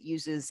panels. It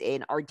uses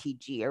an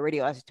RTG, a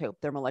radioisotope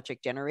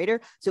thermoelectric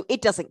generator. So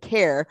it doesn't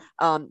care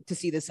to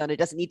see the sun. It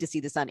doesn't need to see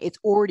the sun. It's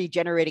already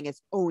generating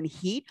its own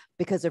heat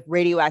because of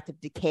radioactive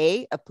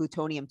decay of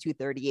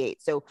plutonium-238.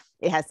 So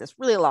it has this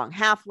really long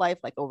half-life,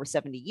 like over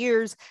 70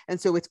 years.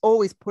 And so it's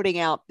always putting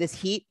out this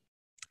heat.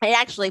 It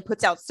actually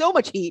puts out so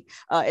much heat,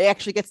 it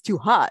actually gets too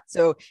hot.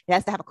 So it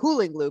has to have a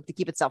cooling loop to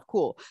keep itself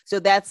cool. So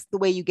that's the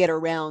way you get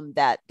around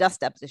that dust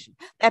deposition.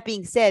 That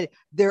being said,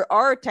 there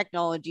are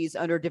technologies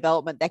under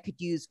development that could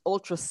use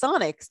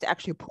ultrasonics to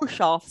actually push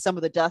off some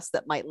of the dust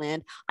that might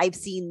land. I've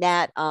seen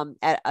that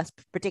at a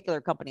particular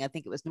company, I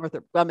think it was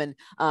Northrop Grumman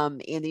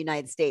in the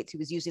United States, who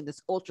was using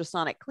this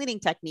ultrasonic cleaning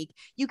technique.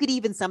 You could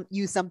even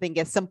use something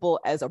as simple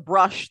as a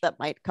brush that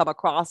might come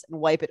across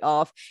and wipe it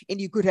off. And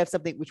you could have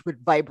something which would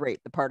vibrate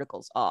the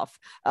particles off,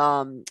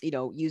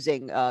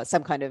 using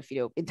some kind of,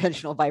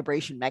 intentional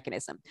vibration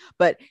mechanism.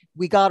 But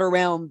we got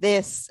around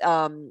this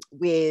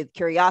with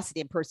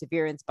Curiosity and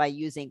Perseverance by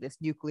using this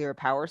nuclear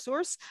power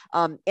source.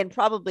 And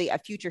probably a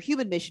future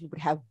human mission would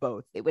have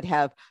both. It would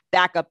have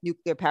backup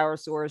nuclear power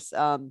source,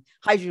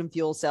 hydrogen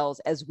fuel cells,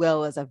 as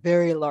well as a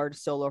very large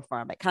solar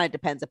farm. It kind of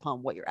depends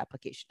upon what your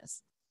application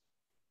is.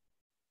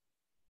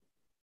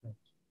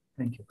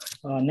 Thank you.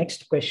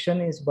 Next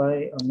question is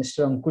by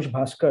Mr. Ankush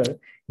Bhaskar.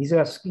 He's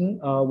asking,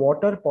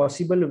 what are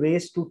possible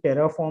ways to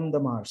terraform the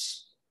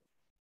Mars?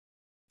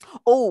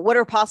 Oh, what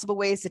are possible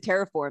ways to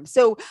terraform?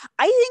 So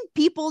I think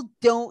people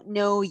don't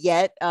know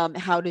yet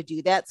how to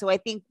do that. So I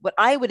think what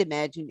I would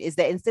imagine is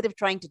that instead of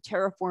trying to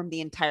terraform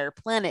the entire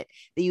planet,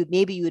 that you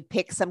would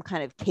pick some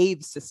kind of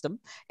cave system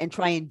and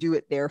try and do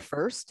it there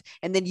first.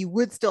 And then you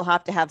would still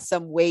have to have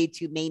some way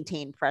to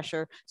maintain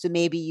pressure. So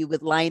maybe you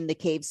would line the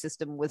cave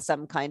system with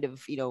some kind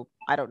of,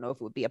 I don't know if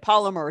it would be a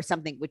polymer or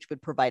something which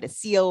would provide a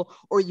seal,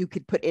 or you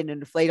could put in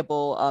an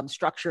inflatable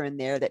structure in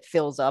there that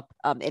fills up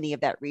any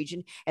of that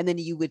region. And then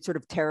you would sort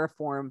of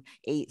terraform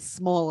a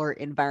smaller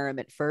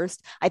environment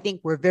first. I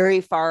think we're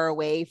very far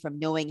away from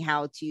knowing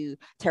how to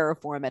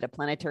terraform at a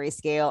planetary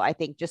scale. I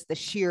think just the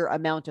sheer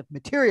amount of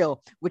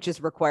material which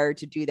is required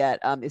to do that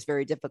is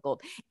very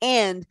difficult.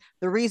 And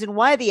the reason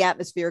why the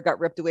atmosphere got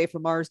ripped away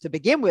from Mars to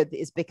begin with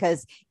is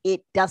because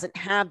it doesn't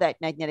have that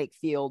magnetic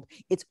field.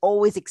 It's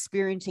always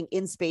experiencing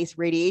in-space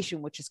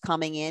radiation, which is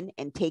coming in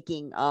and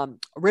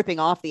ripping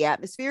off the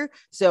atmosphere.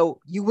 So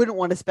you wouldn't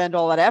want to spend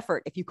all that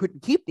effort if you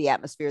couldn't keep the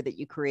atmosphere that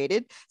you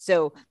created.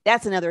 So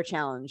that's another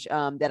challenge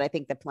that I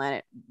think the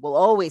planet will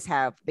always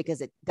have,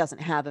 because it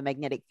doesn't have a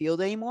magnetic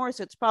field anymore.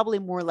 So it's probably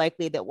more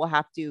likely that we'll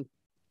have to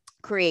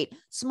create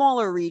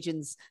smaller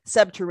regions,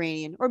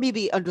 subterranean, or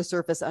maybe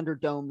undersurface, under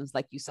domes,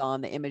 like you saw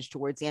in the image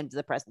towards the end of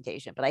the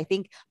presentation. But I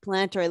think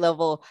planetary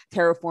level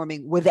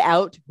terraforming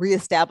without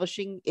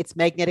reestablishing its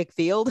magnetic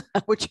field,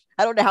 which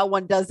I don't know how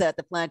one does that at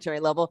the planetary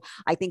level,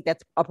 I think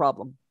that's a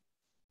problem.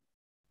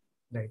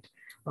 Right.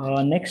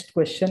 Next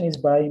question is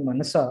by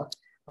Manasa.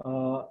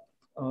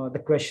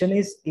 The question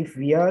is, if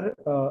we are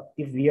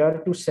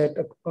to set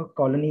a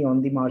colony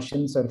on the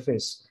Martian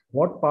surface,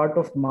 what part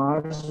of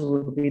Mars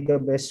would be the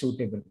best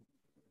suitable?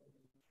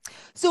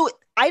 So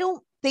I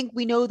don't think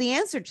we know the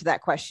answer to that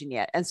question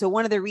yet. And so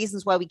one of the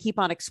reasons why we keep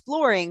on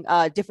exploring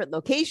different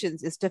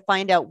locations is to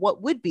find out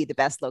what would be the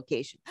best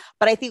location.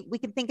 But I think we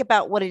can think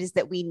about what it is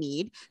that we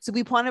need. So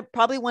we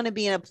probably want to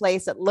be in a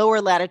place at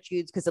lower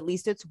latitudes because at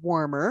least it's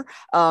warmer.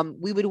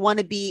 We would want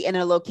to be in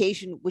a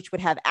location which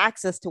would have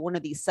access to one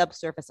of these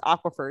subsurface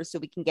aquifers so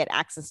we can get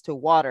access to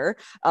water.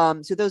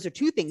 So those are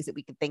two things that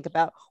we can think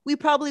about. We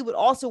probably would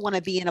also want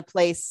to be in a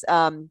place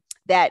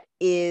that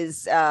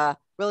is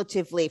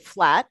relatively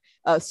flat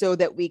so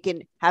that we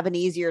can have an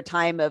easier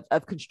time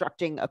of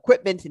constructing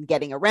equipment and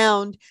getting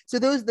around. So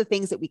those are the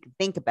things that we can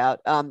think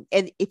about.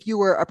 And if you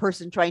were a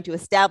person trying to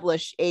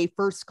establish a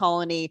first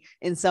colony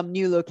in some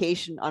new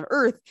location on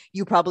Earth,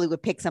 you probably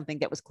would pick something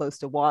that was close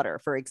to water,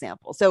 for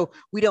example. So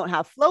we don't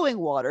have flowing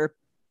water,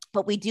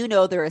 but we do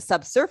know there are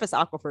subsurface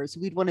aquifers. So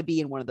we'd want to be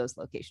in one of those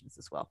locations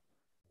as well.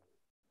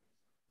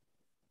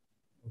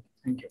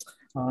 Thank you.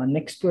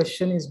 Next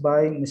question is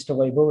by Mr.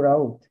 Vaibhav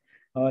Raut.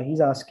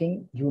 He's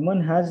asking,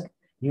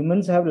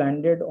 humans have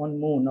landed on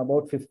moon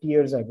about 50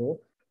 years ago.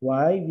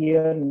 Why we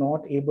are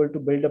not able to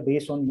build a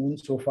base on moon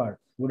so far?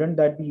 Wouldn't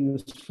that be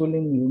useful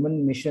in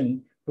human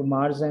mission to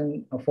Mars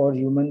and for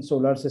human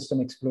solar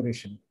system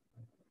exploration?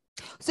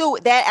 So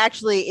that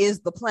actually is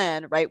the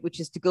plan, right? Which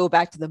is to go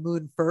back to the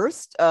moon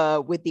first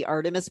with the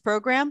Artemis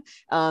program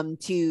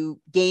to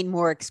gain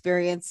more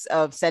experience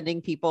of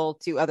sending people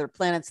to other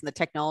planets and the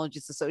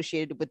technologies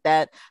associated with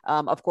that.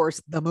 Of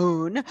course, the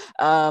moon,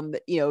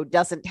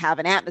 doesn't have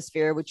an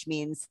atmosphere, which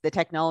means the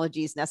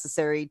technologies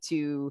necessary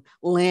to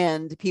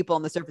land people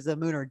on the surface of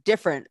the moon are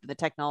different than the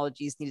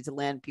technologies needed to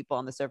land people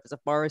on the surface of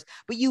Mars.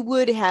 But you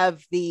would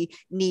have the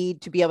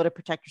need to be able to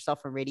protect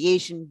yourself from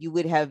radiation. You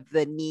would have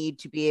the need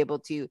to be able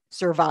to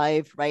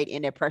survive, right,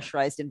 in a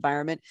pressurized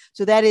environment.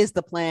 So that is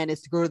the plan,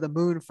 is to go to the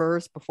moon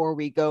first before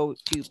we go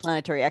to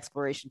planetary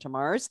exploration to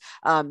Mars.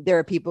 There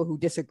are people who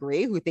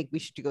disagree, who think we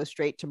should go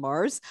straight to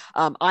Mars.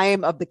 I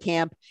am of the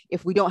camp,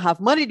 if we don't have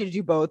money to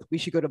do both, we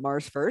should go to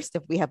Mars first.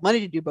 If we have money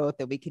to do both,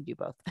 then we can do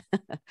both.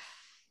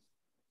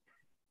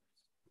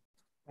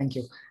 Thank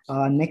you.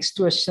 Next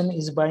question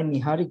is by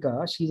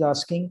Niharika. She's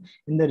asking,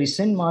 in the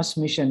recent Mars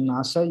mission,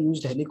 NASA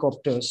used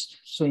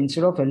helicopters. So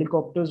instead of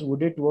helicopters,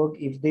 would it work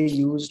if they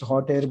used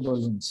hot air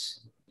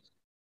balloons?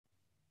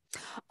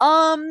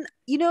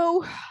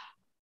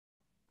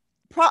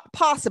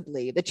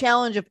 Possibly. The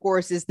challenge, of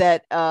course, is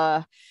that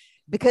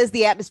because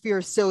the atmosphere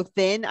is so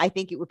thin, I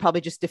think it would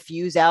probably just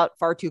diffuse out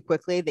far too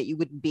quickly that you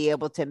wouldn't be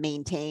able to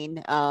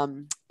maintain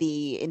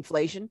the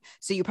inflation.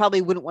 So you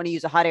probably wouldn't want to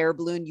use a hot air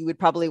balloon. You would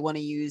probably want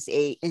to use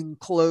a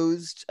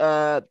enclosed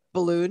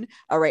balloon,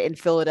 all right, and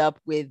fill it up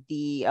with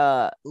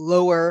the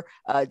lower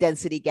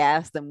density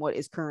gas than what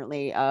is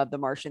currently the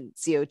Martian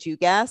CO2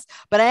 gas.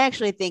 But I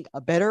actually think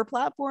a better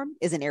platform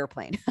is an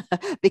airplane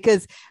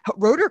because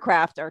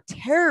rotorcraft are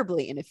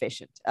terribly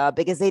inefficient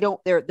because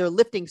their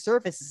lifting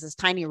surface is this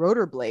tiny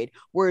rotor blade,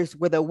 whereas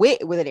with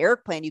an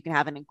airplane you can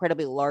have an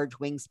incredibly large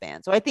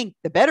wingspan. So I think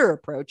the better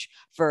approach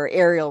for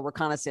aerial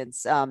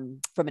reconnaissance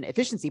from an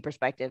efficiency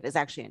perspective is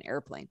actually an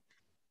airplane.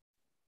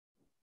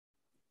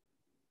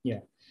 Yeah.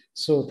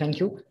 So thank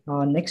you.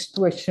 Next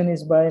question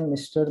is by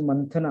Mr.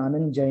 Manthan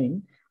Anand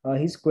Jain.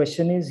 His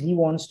question is, he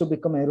wants to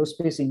become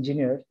aerospace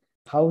engineer.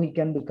 How he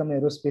can become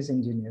aerospace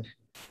engineer?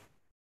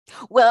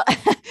 Well,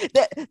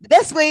 the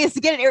best way is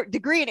to get a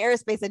degree in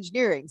aerospace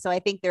engineering. So I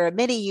think there are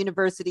many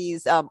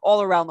universities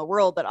all around the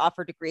world that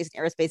offer degrees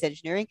in aerospace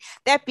engineering.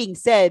 That being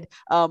said,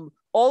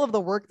 all of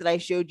the work that I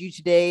showed you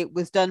today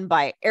was done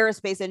by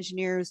aerospace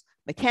engineers,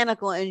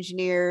 mechanical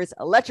engineers,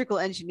 electrical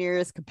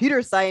engineers,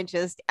 computer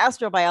scientists,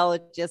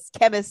 astrobiologists,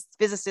 chemists,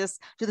 physicists.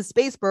 So the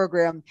space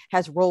program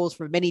has roles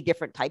for many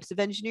different types of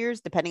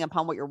engineers, depending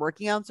upon what you're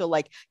working on. So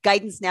like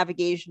guidance,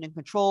 navigation, and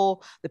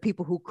control, the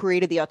people who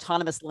created the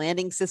autonomous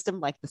landing system,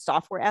 like the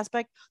software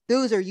aspect,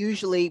 those are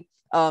usually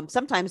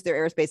sometimes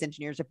they're aerospace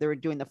engineers if they're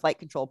doing the flight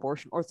control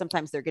portion, or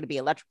sometimes they're going to be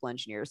electrical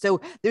engineers. So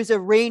there's a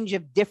range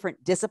of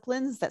different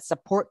disciplines that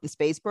support the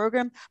space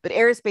program, but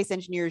aerospace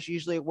engineers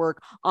usually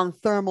work on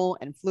thermal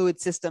and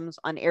fluid systems,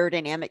 on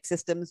aerodynamic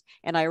systems.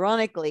 And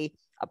ironically,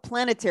 a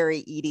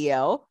planetary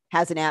EDL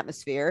has an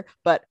atmosphere,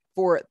 but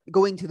for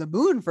going to the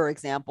moon, for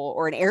example,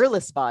 or an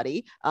airless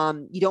body,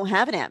 you don't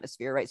have an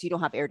atmosphere, right? So you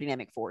don't have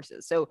aerodynamic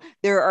forces. So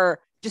there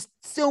are just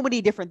so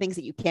many different things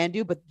that you can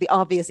do. But the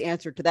obvious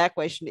answer to that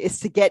question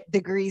is to get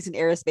degrees in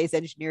aerospace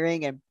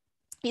engineering. And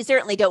you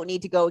certainly don't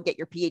need to go and get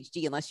your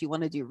PhD unless you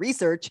want to do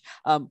research.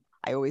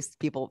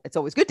 It's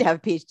always good to have a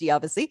PhD,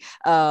 obviously.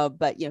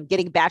 But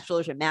getting a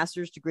bachelor's and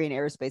master's degree in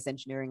aerospace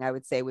engineering, I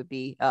would say would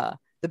be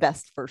the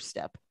best first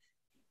step.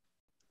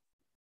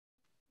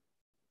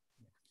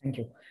 Thank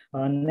you.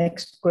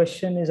 Next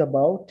question is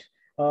about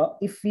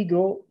if we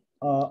grow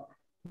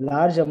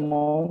large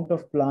amount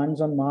of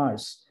plants on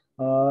Mars,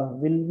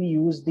 will we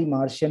use the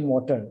Martian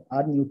water?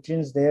 Are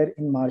nutrients there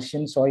in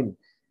Martian soil,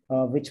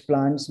 which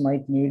plants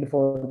might need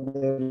for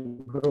their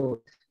growth?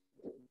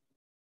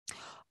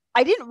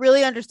 I didn't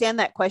really understand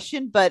that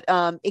question, but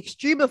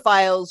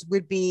extremophiles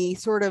would be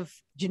sort of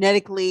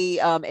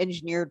genetically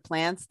engineered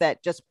plants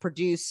that just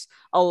produce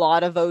a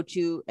lot of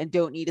O2 and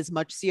don't need as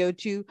much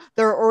CO2.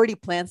 There are already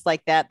plants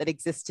like that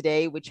exist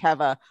today, which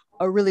have a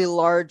really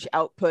large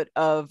output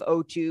of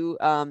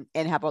O2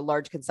 and have a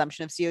large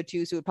consumption of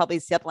CO2. So it would probably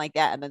be something like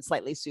that and then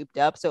slightly souped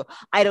up. So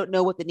I don't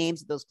know what the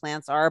names of those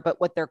plants are,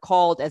 but what they're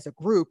called as a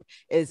group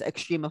is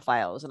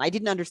extremophiles. And I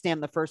didn't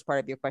understand the first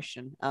part of your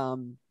question.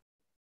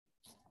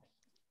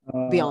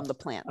 Beyond the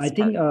plants. I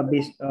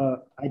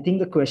think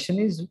the question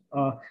is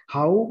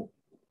how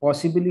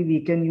possibly we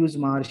can use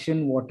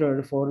Martian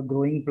water for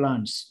growing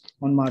plants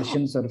on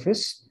Martian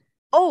surface.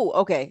 Oh,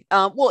 okay.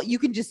 Well, you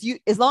can just use,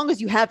 as long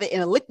as you have it in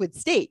a liquid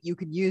state, you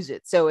can use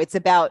it. So it's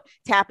about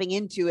tapping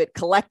into it,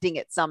 collecting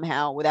it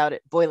somehow without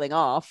it boiling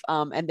off,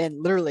 and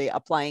then literally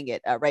applying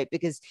it, right?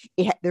 Because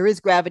there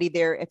is gravity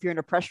there. If you're in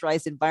a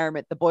pressurized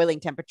environment, the boiling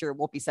temperature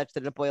won't be such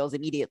that it boils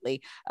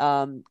immediately.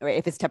 Right?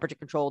 If it's temperature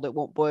controlled, it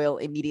won't boil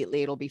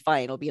immediately. It'll be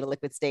fine. It'll be in a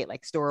liquid state,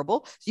 like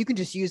storable. So you can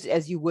just use it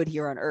as you would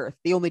here on Earth.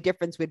 The only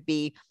difference would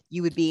be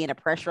you would be in a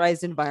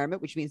pressurized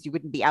environment, which means you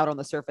wouldn't be out on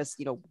the surface,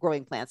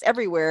 growing plants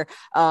everywhere.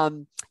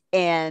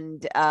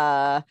 And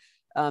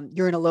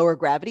you're in a lower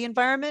gravity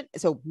environment.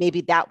 So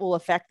maybe that will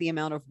affect the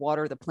amount of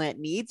water the plant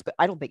needs, but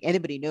I don't think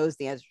anybody knows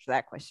the answer to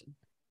that question.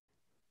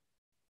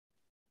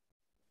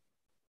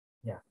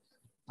 Yeah,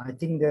 I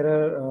think there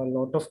are a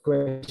lot of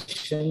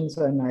questions,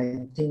 and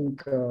I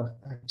think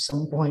at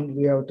some point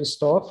we have to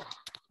stop.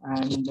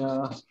 And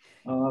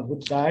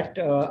with that,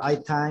 I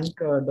thank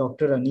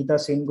Dr. Anita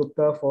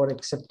SenGupta for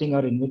accepting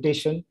our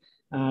invitation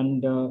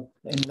and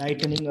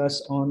enlightening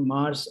us on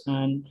Mars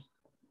and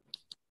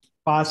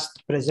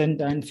past, present,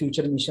 and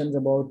future missions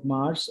about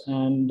Mars.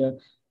 And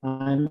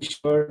I'm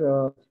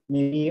sure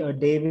maybe a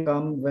day will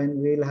come when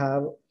we'll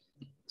have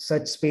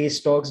such space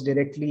talks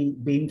directly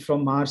beamed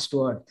from Mars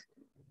to Earth.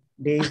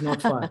 Day is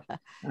not far.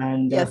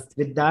 And yes.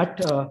 With that,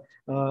 with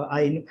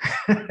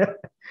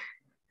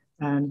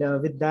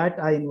that,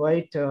 I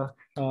invite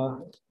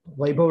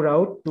Vaibhav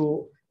Rao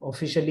to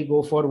officially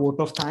go for vote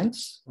of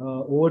thanks.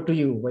 Over to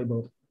you,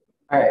 Vaibhav.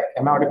 Hi,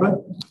 am I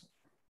audible?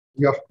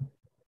 Yeah.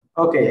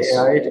 Okay,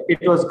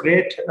 it was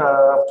great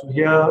to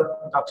hear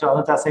Dr.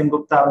 Anita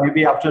SenGupta,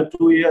 maybe after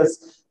 2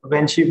 years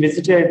when she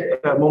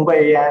visited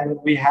Mumbai, and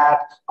we had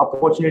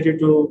opportunity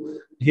to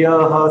hear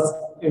her,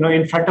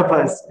 in front of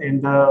us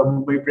in the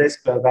Mumbai Press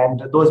Club,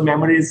 and those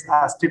memories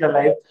are still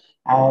alive.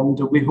 And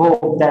we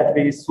hope that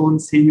we soon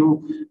see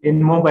you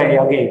in Mumbai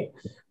again.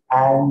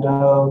 And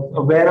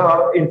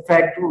where, in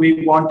fact,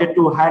 we wanted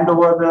to hand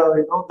over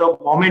the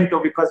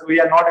memento, because we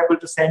are not able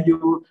to send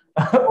you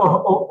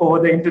over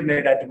the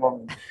internet at the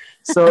moment.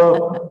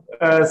 So,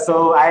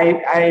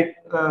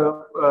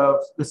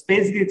 the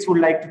Space Geeks would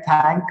like to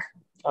thank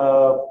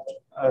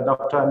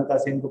Dr. Anita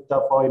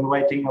SenGupta for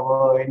inviting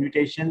our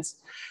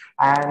invitations,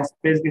 and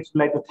Space Geeks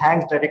would like to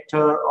thank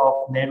Director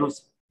of Nehru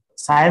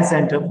Science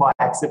Center for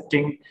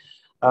accepting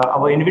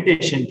our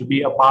invitation to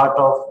be a part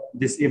of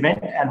this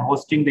event and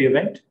hosting the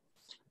event.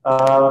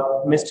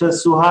 Mr.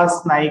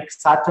 Suhas Naik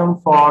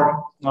Satam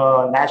for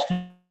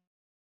National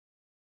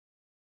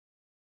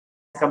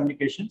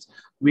Communications.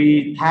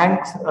 We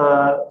thank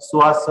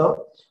Suhas sir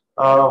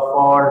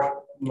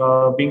for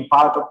being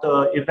part of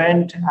the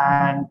event,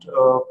 and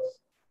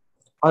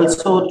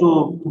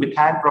also we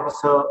thank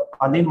Professor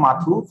Anil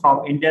Mathu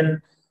from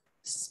Indian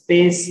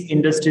Space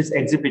Industries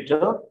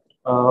Exhibitor,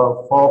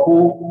 for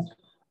who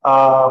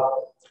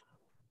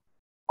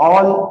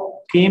all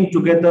came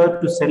together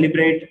to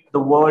celebrate the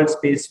World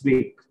Space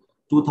Week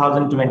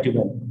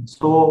 2021.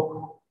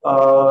 So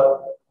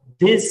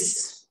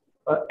this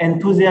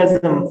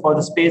enthusiasm for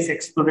the space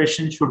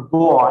exploration should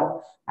go on,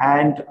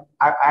 and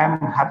I'm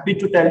happy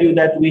to tell you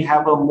that we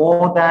have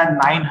more than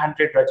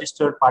 900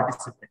 registered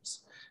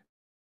participants.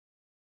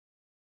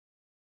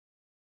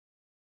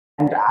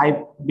 And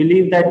I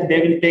believe that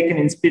they will take an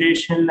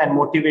inspiration and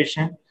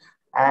motivation,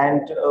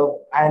 and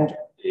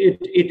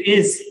it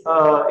is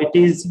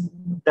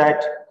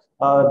that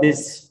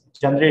this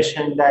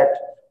generation that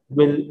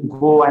will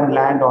go and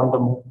land on the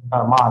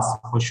Mars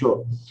for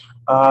sure.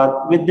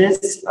 With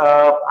this,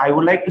 I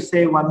would like to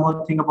say one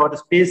more thing about the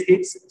Space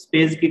Geeks.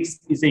 Space Geeks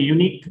is a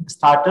unique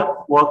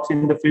startup, works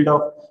in the field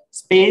of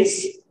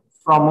space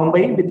from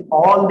Mumbai. With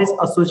all this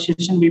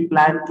association, we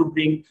plan to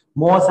bring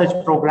more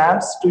such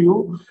programs to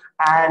you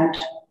and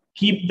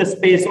keep the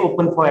space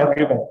open for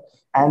everyone.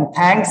 And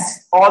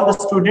thanks all the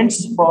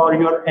students for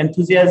your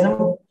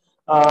enthusiasm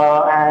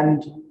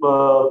and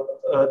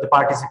the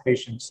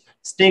participations.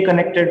 Stay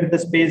connected with the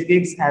Space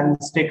Geeks and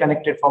stay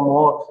connected for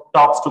more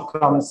talks to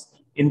come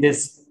in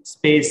this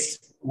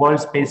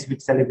World Space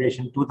Week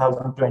celebration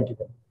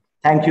 2021.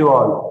 Thank you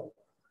all.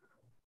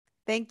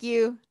 Thank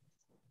you.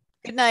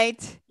 Good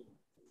night.